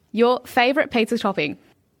 Your favourite pizza topping?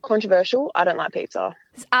 Controversial. I don't like pizza.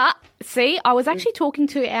 See, I was actually talking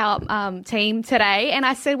to our team today and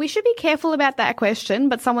I said we should be careful about that question,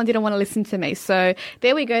 but someone didn't want to listen to me. So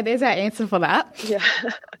there we go. There's our answer for that. Yeah.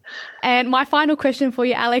 And my final question for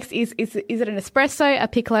you, Alex, is it an espresso, a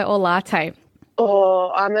piccolo or latte?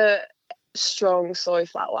 Oh, I'm a strong soy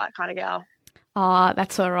flat white kind of gal. Oh,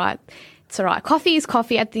 that's all right. It's all right. Coffee is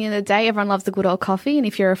coffee at the end of the day. Everyone loves a good old coffee. And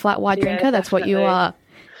if you're a flat white drinker, that's what you are.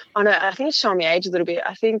 I know. I think it's showing me age a little bit.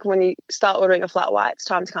 I think when you start ordering a flat white, it's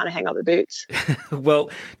time to kind of hang up the boots. Well,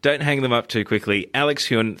 don't hang them up too quickly. Alex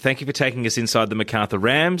Huynh, thank you for taking us inside the Macarthur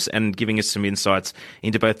Rams and giving us some insights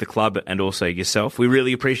into both the club and also yourself. We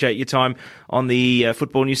really appreciate your time on the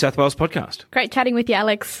Football New South Wales podcast. Great chatting with you,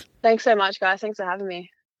 Alex. Thanks so much, guys. Thanks for having me.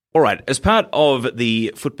 All right, as part of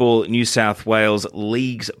the Football New South Wales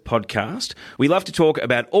Leagues podcast, we love to talk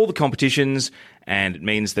about all the competitions, and it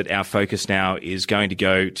means that our focus now is going to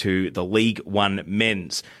go to the League One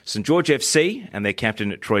men's. St George FC and their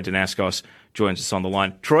captain, Troy Danaskos, joins us on the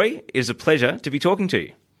line. Troy, it is a pleasure to be talking to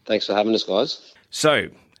you. Thanks for having us, guys. So,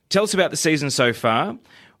 tell us about the season so far.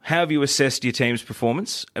 How have you assessed your team's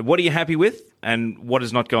performance? What are you happy with, and what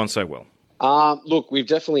has not gone so well? Look, we've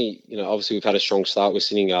definitely, obviously we've had a strong start. We're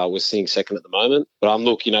sitting second at the moment. But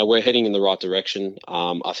look, we're heading in the right direction.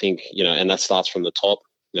 I think, and that starts from the top.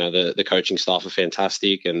 The coaching staff are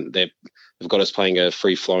fantastic, and they've got us playing a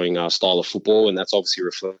free-flowing style of football, and that's obviously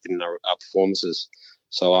reflected in our performances.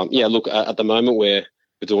 So, look, at the moment we're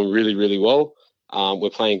doing really, really well. We're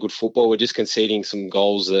playing good football. We're just conceding some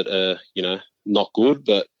goals that are, not good,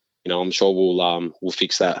 but I'm sure we'll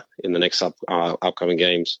fix that in the next upcoming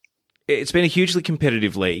games. It's been a hugely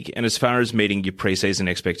competitive league, and as far as meeting your pre-season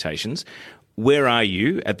expectations, where are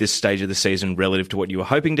you at this stage of the season relative to what you were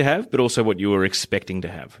hoping to have, but also what you were expecting to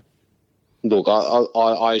have? Look,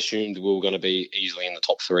 I assumed we were going to be easily in the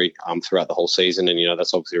top three throughout the whole season, and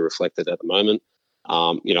that's obviously reflected at the moment.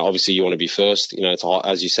 Obviously you want to be first.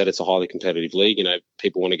 As you said, it's a highly competitive league.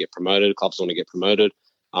 People want to get promoted, clubs want to get promoted,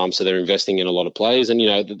 so they're investing in a lot of players. And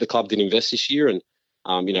the club did invest this year, and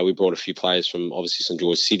we brought a few players from obviously St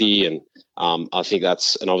George City, and I think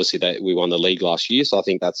obviously that we won the league last year, so I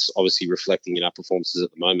think that's obviously reflecting in our performances at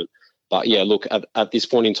the moment. But yeah, look, at this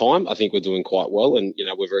point in time, I think we're doing quite well, and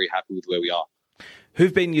we're very happy with where we are.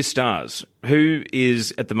 Who've been your stars? Who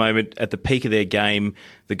is at the moment at the peak of their game?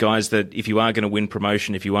 The guys that, if you are going to win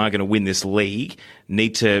promotion, if you are going to win this league,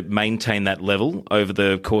 need to maintain that level over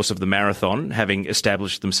the course of the marathon, having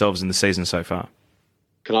established themselves in the season so far.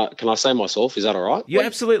 Can I say myself? Is that all right? You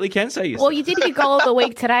absolutely can say yourself. Well, you did your goal of the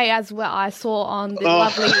week today, as well. I saw on the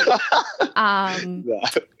lovely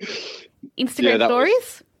Instagram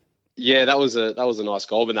stories. That was a nice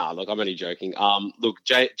goal, but look, I'm only joking. Look,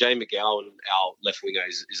 Jay McGowan, our left winger,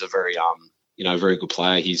 is a very very good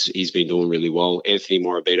player. He's been doing really well. Anthony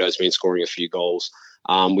Morabito has been scoring a few goals.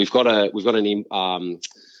 We've got an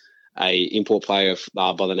import player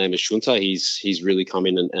by the name of Shunta. He's really come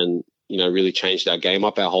in and really changed our game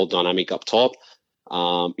up, our whole dynamic up top.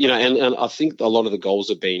 And I think a lot of the goals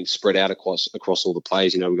have been spread out across all the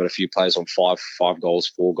players. We've got a few players on five goals,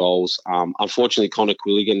 4 goals. Unfortunately, Connor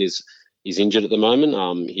Quilligan is injured at the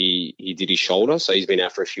moment. He did his shoulder, so he's been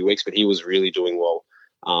out for a few weeks, but he was really doing well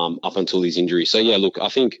up until his injury. So yeah, look, I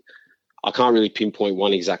think I can't really pinpoint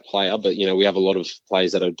one exact player, but we have a lot of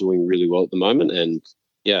players that are doing really well at the moment, and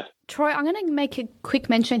yeah. Troy, I'm going to make a quick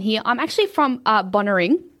mention here. I'm actually from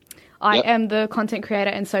Bonnering. I am the content creator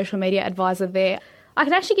and social media advisor there. I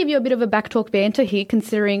can actually give you a bit of a backtalk banter here,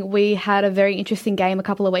 considering we had a very interesting game a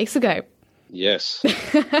couple of weeks ago. Yes.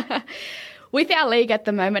 With our league at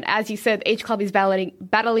the moment, as you said, each club is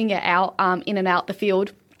battling it out in and out the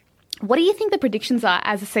field. What do you think the predictions are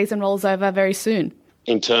as the season rolls over very soon?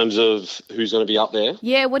 In terms of who's going to be up there?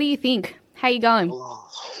 Yeah, what do you think? How you going?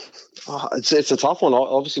 It's a tough one.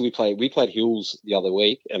 Obviously, we played Hills the other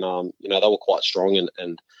week, and they were quite strong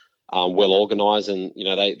and well organised, and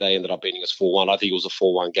they ended up beating us 4-1. I think it was a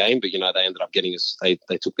 4-1 game, but they ended up getting us. They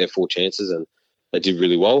took their 4 chances and they did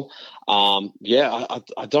really well. I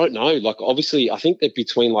don't know. Like, obviously, I think they're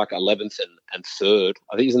between like 11th and 3rd.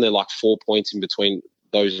 I think isn't there like 4 points in between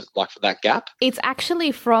those, like, for that gap? It's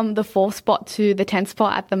actually from the 4th spot to the 10th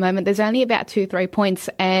spot at the moment. There's only about 2-3 points,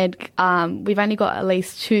 and we've only got at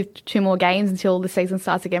least two more games until the season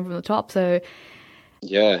starts again from the top. So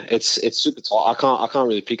yeah, it's super tight. I can't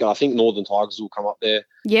really pick it. I think Northern Tigers will come up there.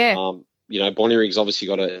 Yeah. Bonnyrig's obviously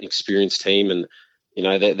got an experienced team, and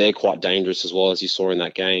they're quite dangerous as well, as you saw in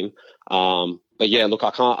that game. But yeah, look,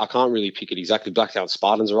 I can't really pick it exactly. Blacktown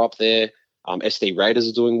Spartans are up there. SD Raiders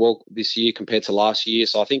are doing well this year compared to last year.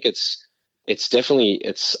 So I think it's definitely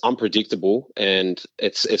unpredictable, and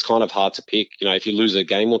it's kind of hard to pick. If you lose a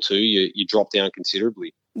game or two, you drop down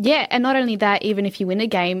considerably. Yeah, and not only that, even if you win a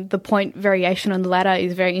game, the point variation on the ladder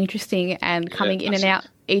is very interesting, and coming in and out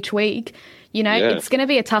each week. It's going to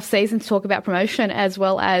be a tough season to talk about promotion as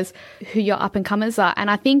well as who your up-and-comers are. And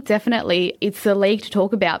I think definitely it's the league to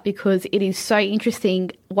talk about, because it is so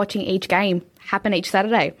interesting watching each game happen each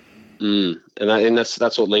Saturday. And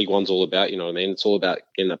that's what League One's all about, you know what I mean? It's all about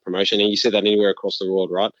getting that promotion. And you said that anywhere across the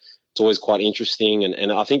world, right? It's always quite interesting.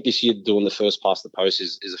 And I think this year doing the first past the post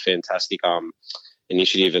is a fantastic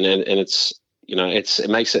initiative. And it's,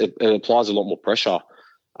 it applies a lot more pressure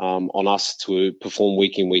on us to perform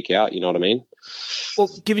week in, week out, you know what I mean? Well,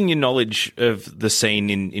 given your knowledge of the scene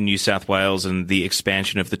in New South Wales and the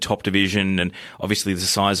expansion of the top division and obviously the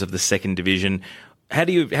size of the second division, how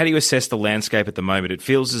do you assess the landscape at the moment? It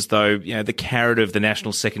feels as though the carrot of the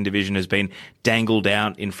national second division has been dangled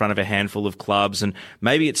out in front of a handful of clubs, and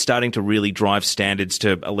maybe it's starting to really drive standards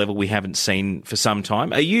to a level we haven't seen for some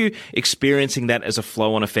time. Are you experiencing that as a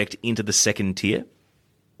flow-on effect into the second tier?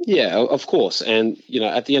 Yeah, of course. And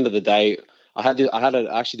at the end of the day, I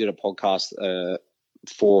actually did a podcast 4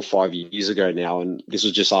 or 5 years ago now, and this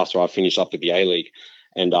was just after I finished up with the A-League,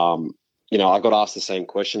 and I got asked the same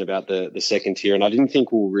question about the second tier, and I didn't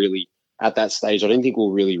think we were really at that stage. I didn't think we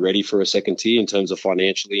were really ready for a second tier in terms of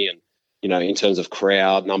financially and, in terms of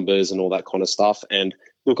crowd numbers and all that kind of stuff. And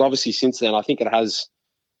look, obviously since then, I think it has,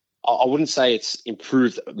 I wouldn't say it's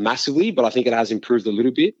improved massively, but I think it has improved a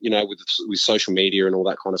little bit, with social media and all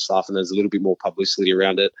that kind of stuff. And there's a little bit more publicity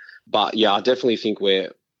around it. But yeah, I definitely think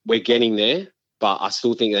we're getting there, but I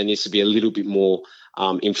still think there needs to be a little bit more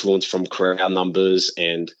influence from crowd numbers,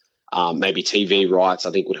 and maybe TV rights,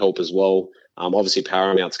 I think, would help as well. Obviously,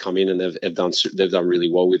 Paramount's come in and they've done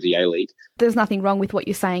really well with the A-League. There's nothing wrong with what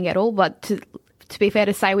you're saying at all, but to be fair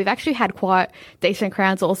to say, we've actually had quite decent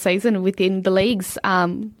crowds all season within the leagues,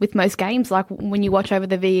 with most games. Like when you watch over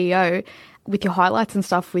the VEO with your highlights and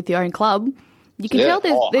stuff with your own club, you can tell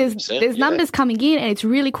there's numbers coming in, and it's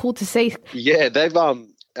really cool to see. Yeah, they've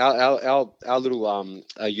our little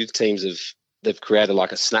youth teams they've created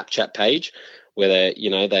like a Snapchat page where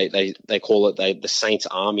they call it the Saints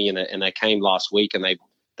Army, and they came last week, and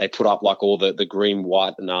they put up like all the green,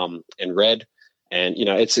 white, and red, and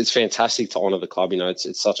it's fantastic to honour the club.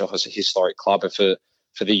 It's such a historic club, and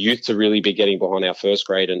for the youth to really be getting behind our first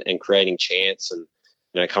grade and creating chants and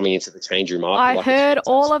coming into the change room after. I heard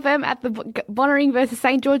all of them at the Bonnyrigg versus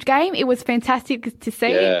St George game. It was fantastic to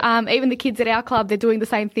see. Yeah. Even the kids at our club, they're doing the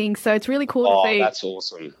same thing, so it's really cool to see. That's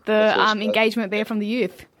awesome. The engagement there from the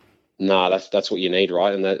youth. No, that's what you need,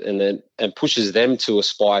 right? And pushes them to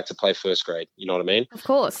aspire to play first grade. You know what I mean? Of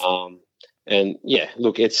course. And yeah,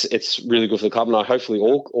 look, it's really good for the club, and hopefully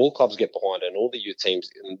all clubs get behind it, and all the youth teams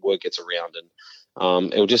and word gets around,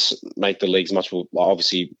 and it'll just make the leagues much more,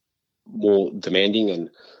 obviously, more demanding and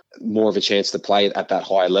more of a chance to play at that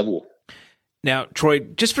higher level. Now, Troy,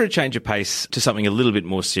 just for a change of pace to something a little bit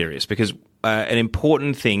more serious, because an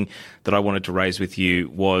important thing that I wanted to raise with you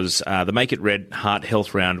was the Make It Red Heart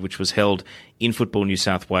Health Round, which was held in Football New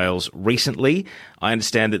South Wales recently. I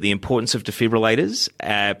understand that the importance of defibrillators,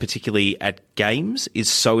 particularly at games, is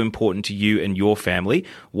so important to you and your family.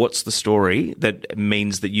 What's the story that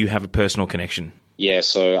means that you have a personal connection? Yeah,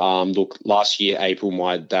 so look, last year, April,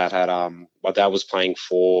 my dad was playing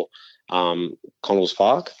for Connells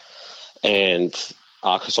Park, and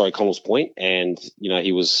Connells Point, and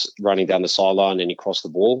he was running down the sideline and he crossed the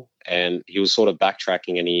ball, and he was sort of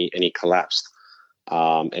backtracking, and he collapsed,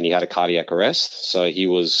 and he had a cardiac arrest. So he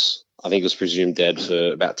was, I think, was presumed dead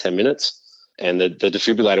for about 10 minutes, and the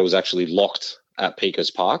defibrillator was actually locked at Pecos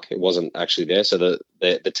Park. It wasn't actually there, so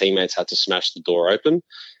the teammates had to smash the door open.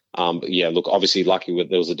 But yeah, look, obviously lucky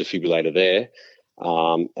there was a defibrillator there.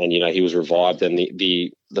 And he was revived, and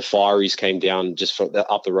the fireys came down just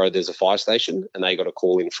up the road. There's a fire station, and they got a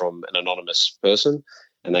call in from an anonymous person,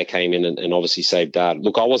 and they came in and obviously saved Dad.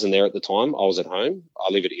 Look, I wasn't there at the time. I was at home.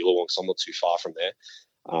 I live at Illawong, so I'm not too far from there.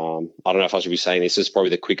 I don't know if I should be saying this. It's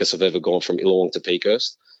probably the quickest I've ever gone from Illawong to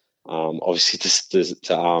Pecos. Obviously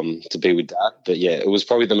to be with Dad. But yeah, it was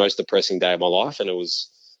probably the most depressing day of my life, and it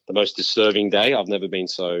was the most disturbing day. I've never been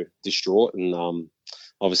so distraught, and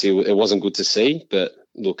obviously it wasn't good to see. But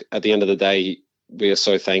look, at the end of the day, we are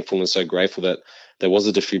so thankful and so grateful that there was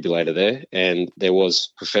a defibrillator there, and there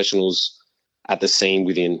was professionals at the scene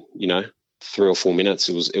within 3 or 4 minutes.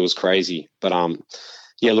 It was crazy. But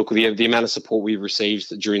yeah, look, the amount of support we received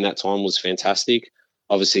during that time was fantastic.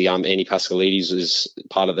 Obviously, Andy Pascalides is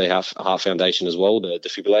part of the Heart Foundation as well, the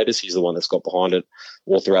defibrillators. He's the one that's got behind it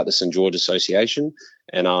all throughout the St. George Association.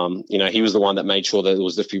 And, he was the one that made sure that there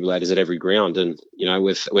was defibrillators at every ground. And,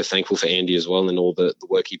 we're thankful for Andy as well, and all the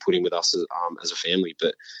work he put in with us as a family.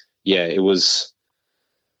 But, yeah, it was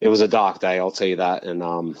a dark day, I'll tell you that. And,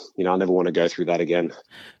 I never want to go through that again.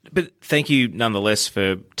 But thank you nonetheless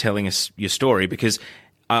for telling us your story, because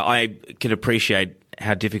I can appreciate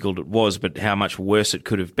how difficult it was, but how much worse it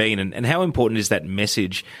could have been, and how important is that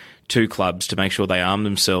message to clubs to make sure they arm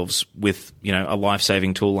themselves with, a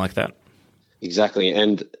life-saving tool like that. Exactly.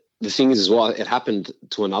 And the thing is as well, it's happened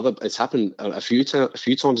a few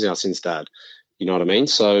times now since Dad, you know what I mean?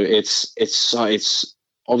 So it's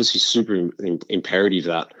obviously super imperative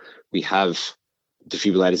that we have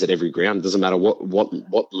defibrillators at every ground. It doesn't matter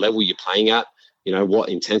what level you're playing at, what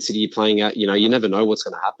intensity you're playing at. You never know what's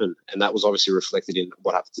going to happen, and that was obviously reflected in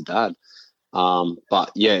what happened to Dad.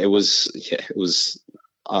 But yeah, it was.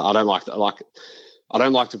 I don't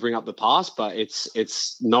like to bring up the past, but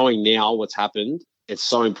it's knowing now what's happened. It's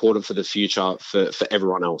so important for the future for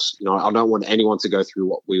everyone else. I don't want anyone to go through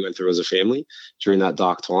what we went through as a family during that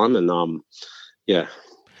dark time, and yeah.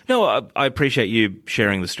 No, I appreciate you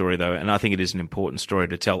sharing the story, though, and I think it is an important story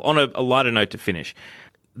to tell. On a lighter note to finish,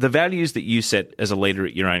 the values that you set as a leader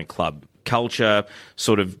at your own club, culture,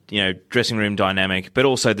 sort of, dressing room dynamic, but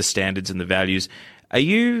also the standards and the values. Are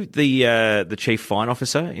you the chief fine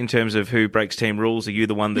officer in terms of who breaks team rules? Are you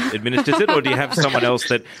the one that administers it, or do you have someone else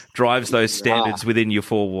that drives those standards within your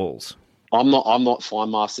four walls? I'm not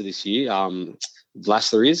fine master this year.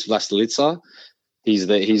 Vlasta. He's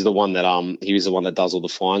the one that does all the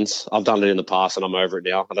fines. I've done it in the past, and I'm over it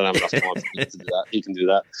now. I don't have enough time for him to do that. He can do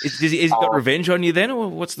that. Has he got revenge on you then, or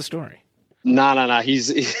what's the story? No.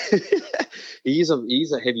 He's a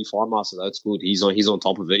heavy fine master though. It's good. He's on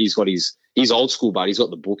top of it. He's old school, but he's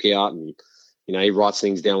got the book out, and he writes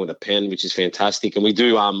things down with a pen, which is fantastic. And we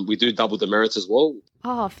do double demerits as well.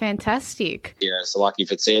 Oh, fantastic! Yeah. So like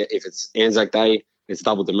if it's Anzac Day, it's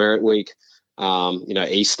double demerit week.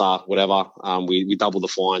 Easter, whatever, we double the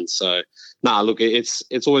fine. So, look,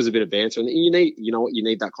 it's always a bit of banter, and you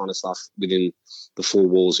need that kind of stuff within the four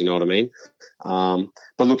walls. You know what I mean?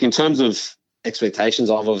 But look, in terms of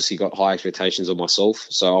expectations, I've obviously got high expectations of myself,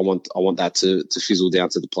 so I want that to fizzle down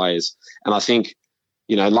to the players. And I think,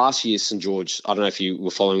 last year St. George, I don't know if you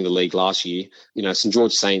were following the league last year, St.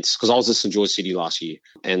 George Saints, because I was at St. George City last year,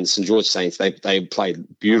 and St. George Saints, they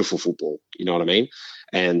played beautiful football. You know what I mean?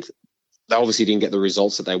 And they obviously didn't get the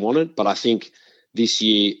results that they wanted, but I think this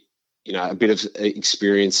year, a bit of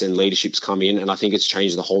experience and leadership's come in, and I think it's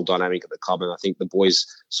changed the whole dynamic of the club. And I think the boys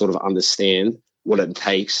sort of understand what it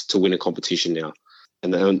takes to win a competition now,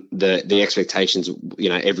 and the expectations,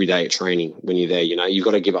 every day at training when you're there, you've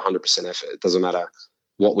got to give 100% effort. It doesn't matter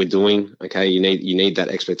what we're doing. Okay, you need that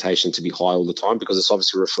expectation to be high all the time, because it's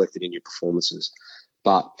obviously reflected in your performances.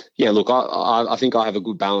 But yeah, look, I think I have a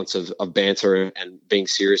good balance of banter and being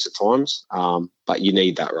serious at times. But you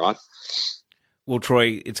need that, right? Well,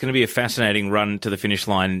 Troy, it's going to be a fascinating run to the finish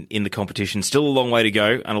line in the competition. Still a long way to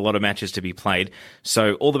go and a lot of matches to be played.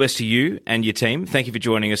 So all the best to you and your team. Thank you for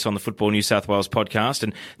joining us on the Football New South Wales podcast.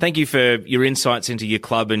 And thank you for your insights into your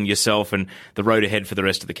club and yourself and the road ahead for the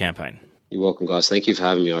rest of the campaign. You're welcome, guys. Thank you for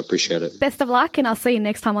having me. I appreciate it. Best of luck, and I'll see you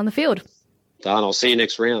next time on the field. Done. I'll see you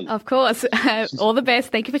next round. Of course. All the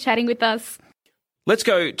best. Thank you for chatting with us. Let's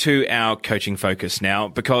go to our coaching focus now,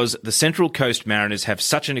 because the Central Coast Mariners have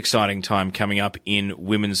such an exciting time coming up in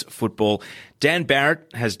women's football. Dan Barrett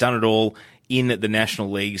has done it all in the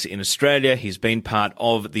national leagues in Australia. He's been part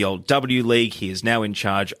of the old W League. He is now in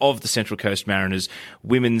charge of the Central Coast Mariners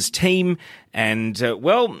women's team. And,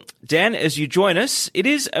 Dan, as you join us, it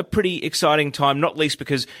is a pretty exciting time, not least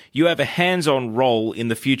because you have a hands-on role in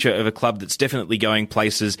the future of a club that's definitely going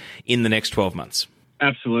places in the next 12 months.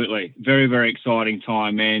 Absolutely. Very, very exciting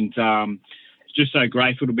time. And just so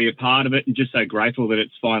grateful to be a part of it and just so grateful that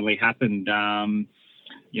it's finally happened. I'm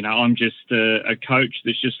just a coach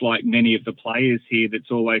that's just like many of the players here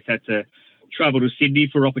that's always had to travel to Sydney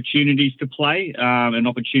for opportunities to play and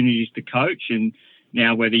opportunities to coach. And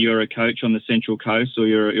now whether you're a coach on the Central Coast or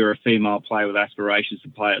you're a female player with aspirations to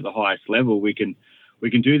play at the highest level, we can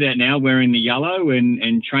do that now wearing the yellow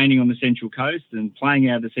and training on the Central Coast and playing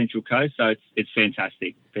out of the Central Coast. So it's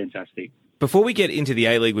fantastic. Before we get into the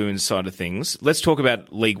A-League women's side of things, let's talk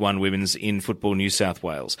about League One women's in Football New South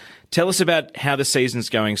Wales. Tell us about how the season's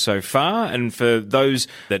going so far, and for those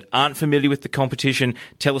that aren't familiar with the competition,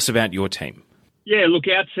 tell us about your team. Yeah, look,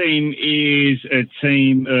 our team is a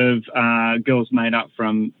team of girls made up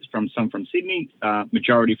from some from Sydney,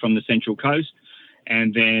 majority from the Central Coast,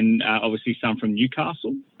 and then obviously some from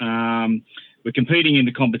Newcastle. We're competing in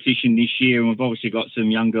the competition this year, and we've obviously got some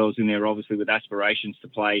young girls in there, obviously with aspirations to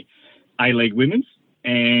play A-League women's.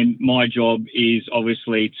 And my job is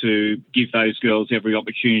obviously to give those girls every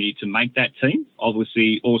opportunity to make that team,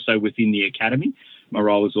 obviously also within the academy. My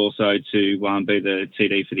role is also to be the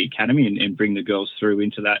TD for the academy and bring the girls through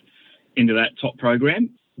into that top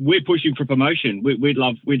program. We're pushing for promotion. We'd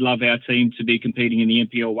love our team to be competing in the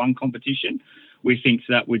NPL 1 competition. We think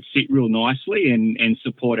that would sit real nicely and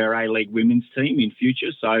support our A-League women's team in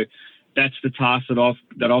future. So that's the task that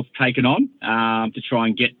I've taken on to try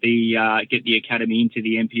and get the academy into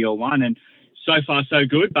the NPL 1. And so far so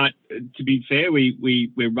good. But to be fair,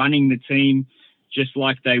 we're running the team just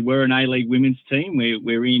like they were an A-League women's team.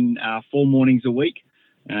 We're in 4 mornings a week,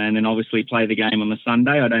 and then obviously play the game on the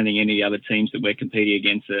Sunday. I don't think any other teams that we're competing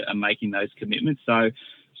against are making those commitments. So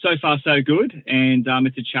far, so good, and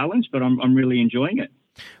it's a challenge, but I'm really enjoying it.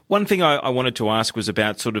 One thing I wanted to ask was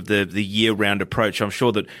about sort of the year-round approach. I'm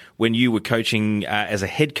sure that when you were coaching as a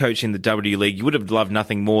head coach in the W League, you would have loved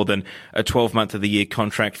nothing more than a 12-month-of-the-year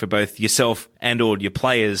contract for both yourself and all your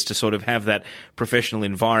players to sort of have that professional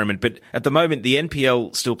environment. But at the moment, the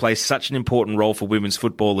NPL still plays such an important role for women's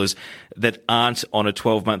footballers that aren't on a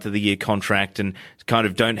 12-month-of-the-year contract and kind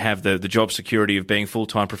of don't have the job security of being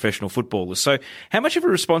full-time professional footballers. So how much of a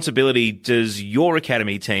responsibility does your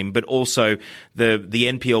academy team, but also the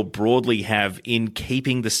NPL broadly have in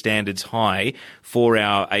keeping the standards high for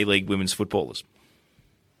our A-League women's footballers?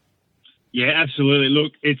 Yeah, absolutely.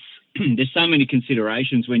 Look, there's so many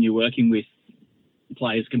considerations when you're working with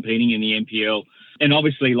players competing in the NPL. And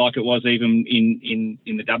obviously, like it was even in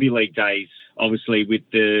the W League days, obviously with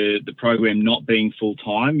the program not being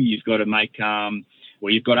full-time, you've got to make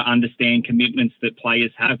you've got to understand commitments that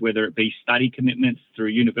players have, whether it be study commitments through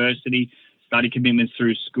university, study commitments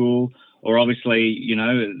through school, or obviously,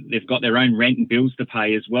 they've got their own rent and bills to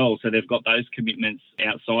pay as well. So they've got those commitments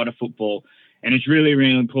outside of football. And it's really,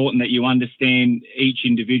 really important that you understand each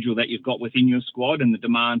individual that you've got within your squad and the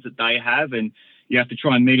demands that they have. And you have to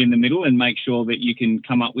try and meet in the middle and make sure that you can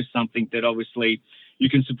come up with something that obviously you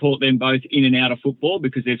can support them both in and out of football,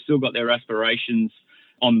 because they've still got their aspirations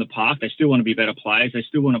on the park. They still want to be better players. They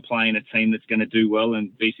still want to play in a team that's going to do well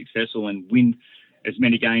and be successful and win as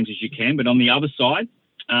many games as you can. But on the other side,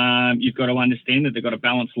 you've got to understand that they've got a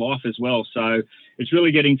balanced life as well. So it's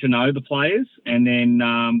really getting to know the players and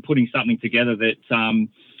then putting something together that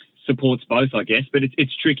supports both, I guess. But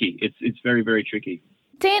it's tricky. It's very, very tricky.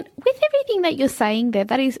 Dan, with everything that you're saying there,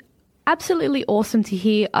 that is absolutely awesome to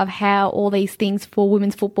hear of how all these things for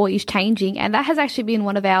women's football is changing. And that has actually been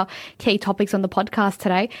one of our key topics on the podcast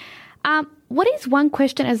today. What is one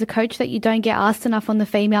question as a coach that you don't get asked enough on the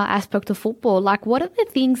female aspect of football? Like, what are the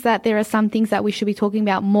things that there are some things that we should be talking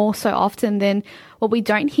about more so often than what we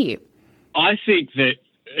don't hear? I think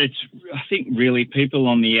really people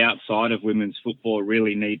on the outside of women's football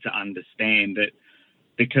really need to understand that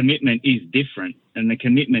the commitment is different and the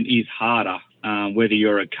commitment is harder, whether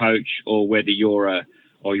you're a coach or whether you're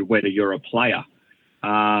a player.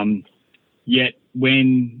 Yet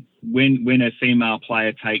when a female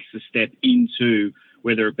player takes a step into,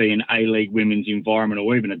 whether it be an A-League women's environment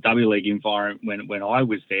or even a W League environment when I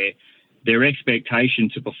was there, their expectation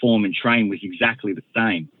to perform and train was exactly the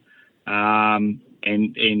same. And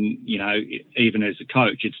even as a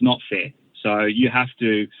coach, it's not fair. So you have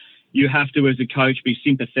to as a coach be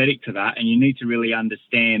sympathetic to that, and you need to really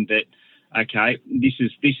understand that, okay, this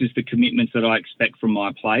is the commitments that I expect from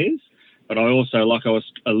my players. But I also, like I was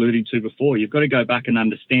alluding to before, you've got to go back and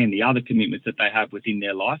understand the other commitments that they have within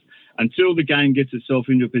their life until the game gets itself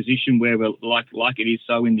into a position where we're like it is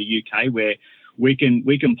so in the UK, where we can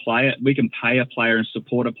pay a player and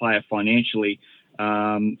support a player financially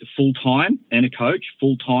full time, and a coach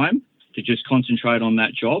full time to just concentrate on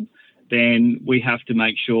that job. Then we have to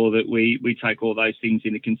make sure that we take all those things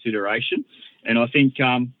into consideration. And I think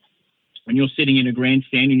when you're sitting in a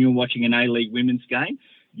grandstand and you're watching an A-League women's game,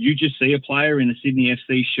 you just see a player in a Sydney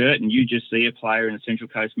FC shirt and you just see a player in a Central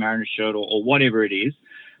Coast Mariners shirt or whatever it is.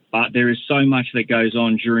 But there is so much that goes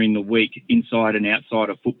on during the week inside and outside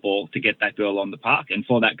of football to get that girl on the park and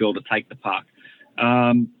for that girl to take the park.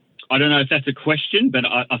 I don't know if that's a question, but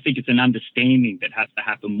I think it's an understanding that has to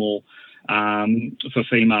happen more for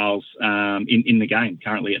females in the game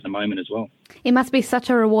currently at the moment as well. It must be such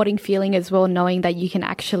a rewarding feeling as well, knowing that you can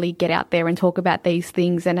actually get out there and talk about these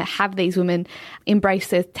things and have these women embrace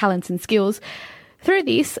their talents and skills. Through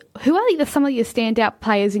this, who are some of your standout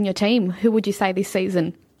players in your team? Who would you say this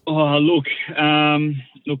season? Oh, look,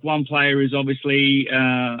 one player is obviously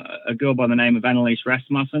a girl by the name of Annalise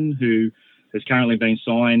Rasmussen, who has currently been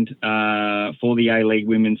signed for the A-League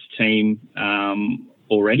women's team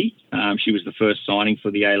already. She was the first signing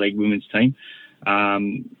for the A-League women's team.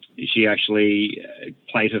 She actually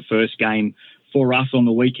played her first game for us on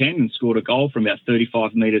the weekend and scored a goal from about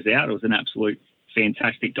 35 metres out. It was an absolute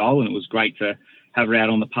fantastic goal, and it was great to have her out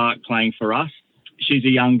on the park playing for us. She's a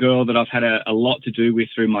young girl that I've had a lot to do with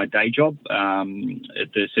through my day job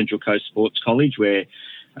at the Central Coast Sports College, where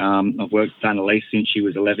I've worked with Annalise since she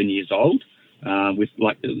was 11 years old, with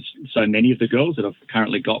like so many of the girls that I've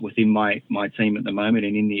currently got within my team at the moment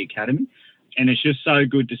and in the academy. And it's just so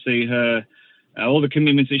good to see her, all the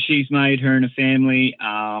commitments that she's made, her and her family.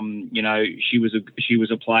 She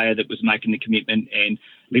was a player that was making the commitment and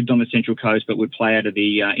lived on the Central Coast, but would play out of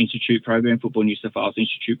the Institute program, Football New South Wales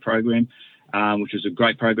Institute program, which was a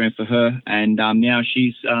great program for her. And now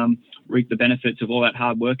she's reaped the benefits of all that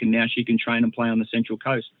hard work, and now she can train and play on the Central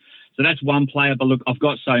Coast. So that's one player. But look, I've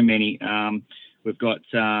got so many. We've got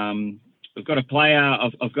a player.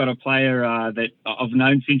 I've got a player that I've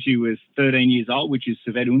known since she was 13 years old, which is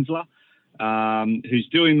Saved Unsler, who's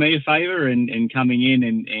doing me a favour and coming in,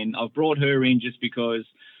 and I've brought her in just because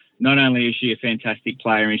not only is she a fantastic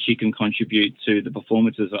player and she can contribute to the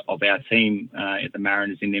performances of our team at the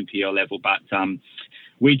Mariners in the NPL level, but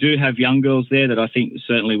we do have young girls there that I think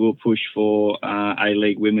certainly will push for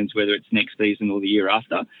A-League women's, whether it's next season or the year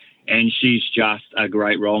after. And she's just a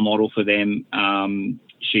great role model for them.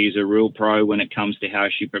 She's a real pro when it comes to how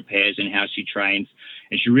she prepares and how she trains.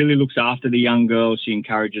 And she really looks after the young girls. She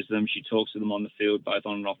encourages them. She talks to them on the field, both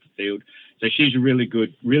on and off the field. So she's a really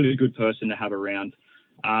good person to have around.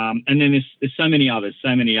 And then there's so many others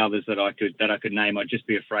that I could name. I'd just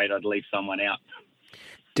be afraid I'd leave someone out.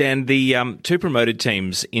 Dan, the two promoted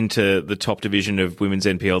teams into the top division of Women's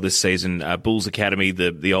NPL this season, Bulls Academy,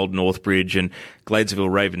 the old Northbridge, and Gladesville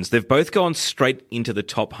Ravens, they've both gone straight into the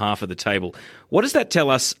top half of the table. What does that tell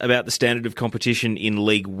us about the standard of competition in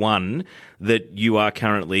League One that you are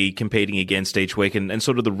currently competing against each week, and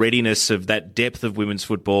sort of the readiness of that depth of women's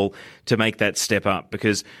football to make that step up?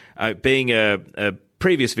 Because being a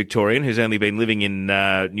previous Victorian who's only been living in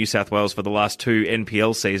New South Wales for the last two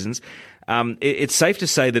NPL seasons, it's safe to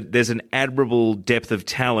say that there's an admirable depth of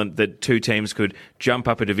talent that two teams could jump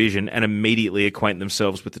up a division and immediately acquaint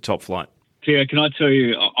themselves with the top flight. Tia, can I tell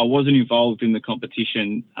you, I wasn't involved in the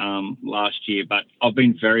competition last year, but I've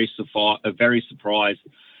been very surprised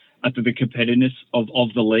at the competitiveness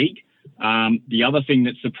of the league. The other thing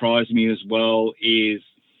that surprised me as well is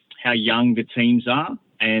how young the teams are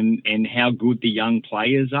and how good the young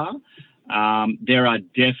players are. There are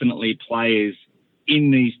definitely players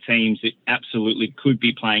in these teams that absolutely could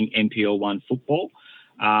be playing NPL 1 football.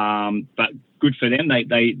 But good for them.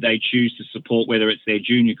 They choose to support, whether it's their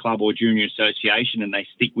junior club or junior association, and they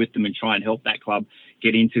stick with them and try and help that club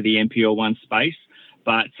get into the NPL 1 space.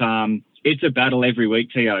 But it's a battle every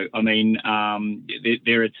week, Tio. I mean,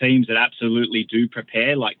 there are teams that absolutely do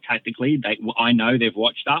prepare, like tactically. I know they've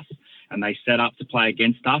watched us and they set up to play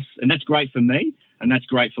against us, and that's great for me. And that's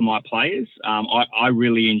great for my players. I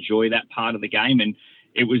really enjoy that part of the game. And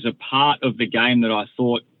it was a part of the game that I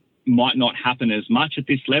thought might not happen as much at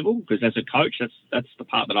this level, because as a coach, that's the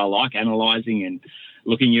part that I like, analysing and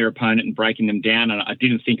looking at your opponent and breaking them down. And I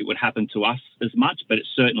didn't think it would happen to us as much, but it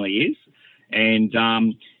certainly is. And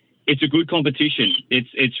it's a good competition.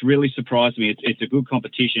 It's really surprised me. It's a good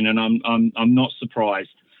competition, and I'm not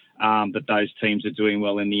surprised that those teams are doing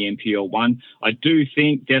well in the NPL 1. I do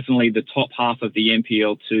think definitely the top half of the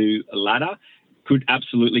NPL 2 ladder could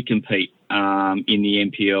absolutely compete. in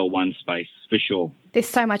the NPL 1 space, for sure. There's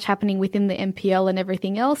so much happening within the NPL and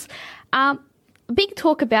everything else. Big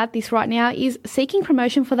talk about this right now is seeking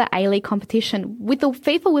promotion for the A-League competition. With the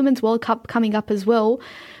FIFA Women's World Cup coming up as well,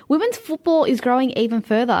 women's football is growing even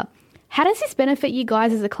further. How does this benefit you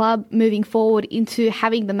guys as a club moving forward into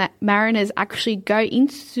having the Mariners actually go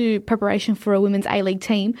into preparation for a women's A-League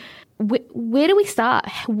team? Where do we start?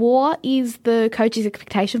 What is the coach's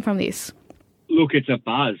expectation from this? Look, it's a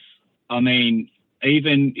buzz. I mean,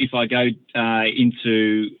 even if I go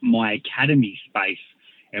into my academy space,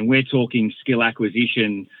 and we're talking skill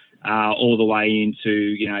acquisition all the way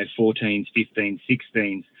into, 14s, 15s,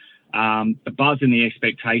 16s. The buzz and the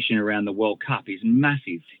expectation around the World Cup is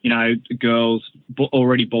massive. Girls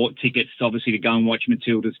already bought tickets, obviously, to go and watch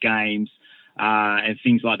Matilda's games and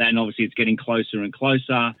things like that. And obviously, it's getting closer and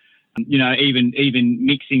closer. Even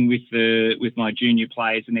mixing with my junior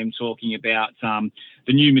players and them talking about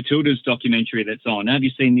the new Matilda's documentary that's on. Have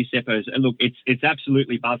you seen this episode? Look, it's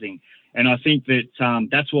absolutely buzzing. And I think that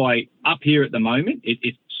that's why up here at the moment,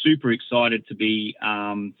 it's super excited to be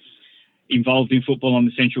involved in football on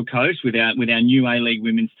the Central Coast with our new A-League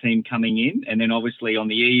women's team coming in. And then obviously on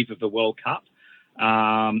the eve of the World Cup,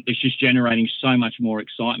 it's just generating so much more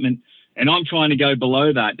excitement. And I'm trying to go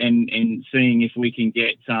below that and seeing if we can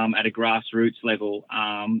get at a grassroots level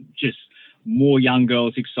just more young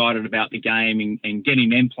girls excited about the game and getting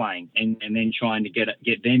them playing and then trying to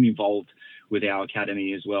get them involved with our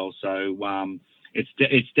academy as well. So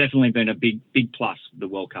it's definitely been a big plus, the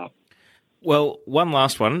World Cup. Well, one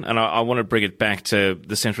last one, and I want to bring it back to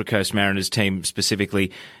the Central Coast Mariners team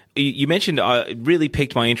specifically. You mentioned it really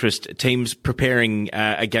piqued my interest, teams preparing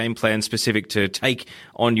a game plan specific to take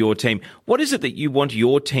on your team. What is it that you want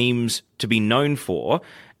your teams to be known for?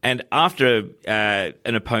 And after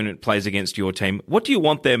an opponent plays against your team, what do you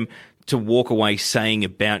want them to walk away saying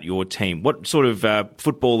about your team? What sort of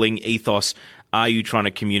footballing ethos are you trying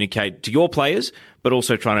to communicate to your players, but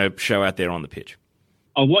also trying to show out there on the pitch?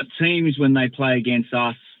 I want teams, when they play against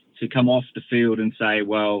us, to come off the field and say,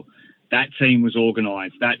 well, that team was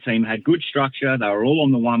organised. That team had good structure. They were all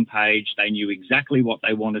on the one page. They knew exactly what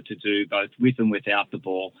they wanted to do, both with and without the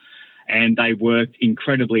ball. And they worked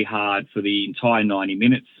incredibly hard for the entire 90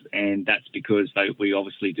 minutes. And that's because we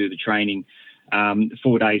obviously do the training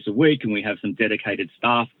 4 days a week, and we have some dedicated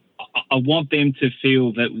staff. I want them to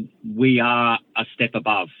feel that we are a step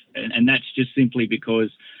above. And that's just simply because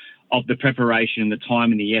of the preparation, the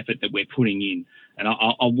time and the effort that we're putting in. And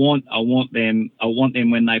I want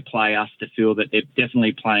them when they play us to feel that they're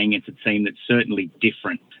definitely playing against a team that's certainly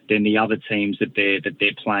different than the other teams that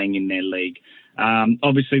they're playing in their league.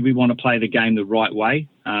 Obviously, we want to play the game the right way.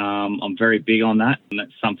 I'm very big on that, and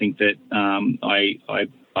that's something that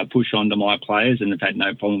I push on to my players, and have had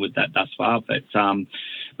no problem with that thus far.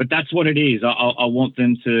 But that's what it is. I want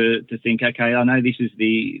them to think, okay, I know this is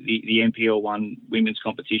the NPL 1 women's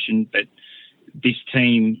competition, but this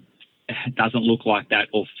team doesn't look like that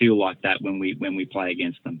or feel like that when we play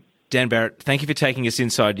against them. Dan Barrett, thank you for taking us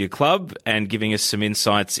inside your club and giving us some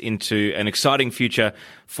insights into an exciting future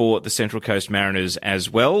for the Central Coast Mariners as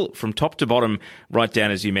well, from top to bottom, right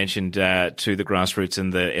down, as you mentioned, to the grassroots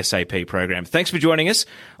and the SAP program. Thanks for joining us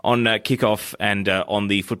on Kickoff and on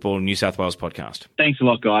the Football New South Wales podcast. Thanks a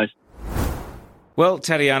lot, guys. Well,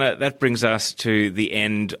 Tatiana, that brings us to the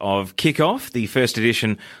end of Kickoff, the first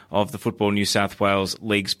edition of the Football New South Wales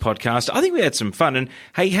League's podcast. I think we had some fun, and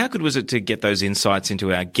hey, how good was it to get those insights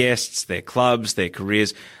into our guests, their clubs, their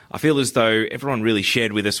careers? I feel as though everyone really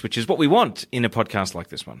shared with us, which is what we want in a podcast like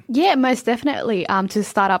this one. Yeah, most definitely. To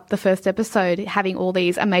start up the first episode, having all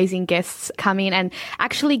these amazing guests come in and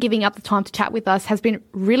actually giving up the time to chat with us has been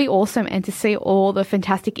really awesome, and to see all the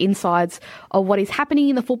fantastic insights of what is happening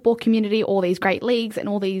in the football community, all these great leagues and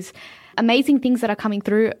all these amazing things that are coming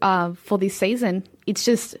through for this season. It's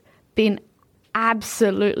just been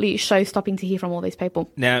absolutely show-stopping to hear from all these people.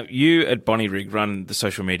 Now, you at Bonnie Rig run the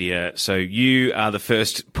social media, so you are the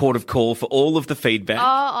first port of call for all of the feedback. Oh,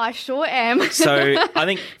 I sure am. So I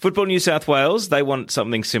think Football New South Wales, they want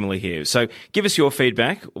something similar here. So give us your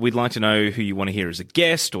feedback. We'd like to know who you want to hear as a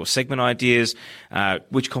guest or segment ideas,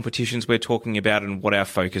 which competitions we're talking about, and what our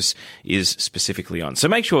focus is specifically on. So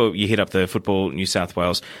make sure you hit up the Football New South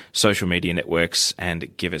Wales social media networks and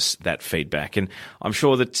give us that feedback. And I'm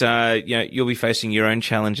sure that you'll be facing your own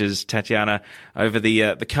challenges, Tatiana, over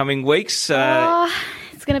the coming weeks.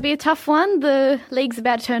 It's going to be a tough one. The league's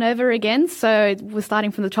about to turn over again, so we're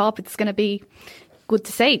starting from the top. It's going to be good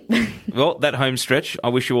to see. Well, that home stretch, I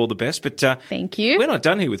wish you all the best. But Thank you. We're not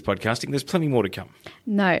done here with podcasting. There's plenty more to come.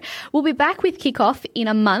 No. We'll be back with Kickoff in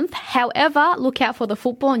a month. However, look out for the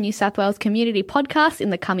Football New South Wales Community Podcast in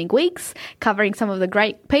the coming weeks, covering some of the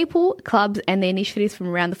great people, clubs and the initiatives from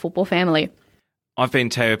around the football family. I've been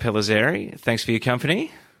Teo Pellizzeri. Thanks for your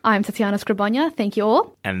company. I'm Tatiana Scribogna. Thank you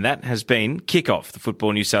all. And that has been Kickoff, the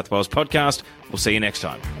Football New South Wales podcast. We'll see you next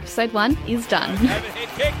time. Episode 1 is done. Head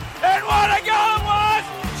kick. And what a goal it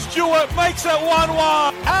was! Stewart makes it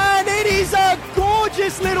 1-1. And it is a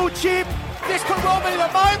gorgeous little chip. This could well be the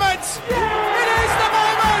moment. It is the moment.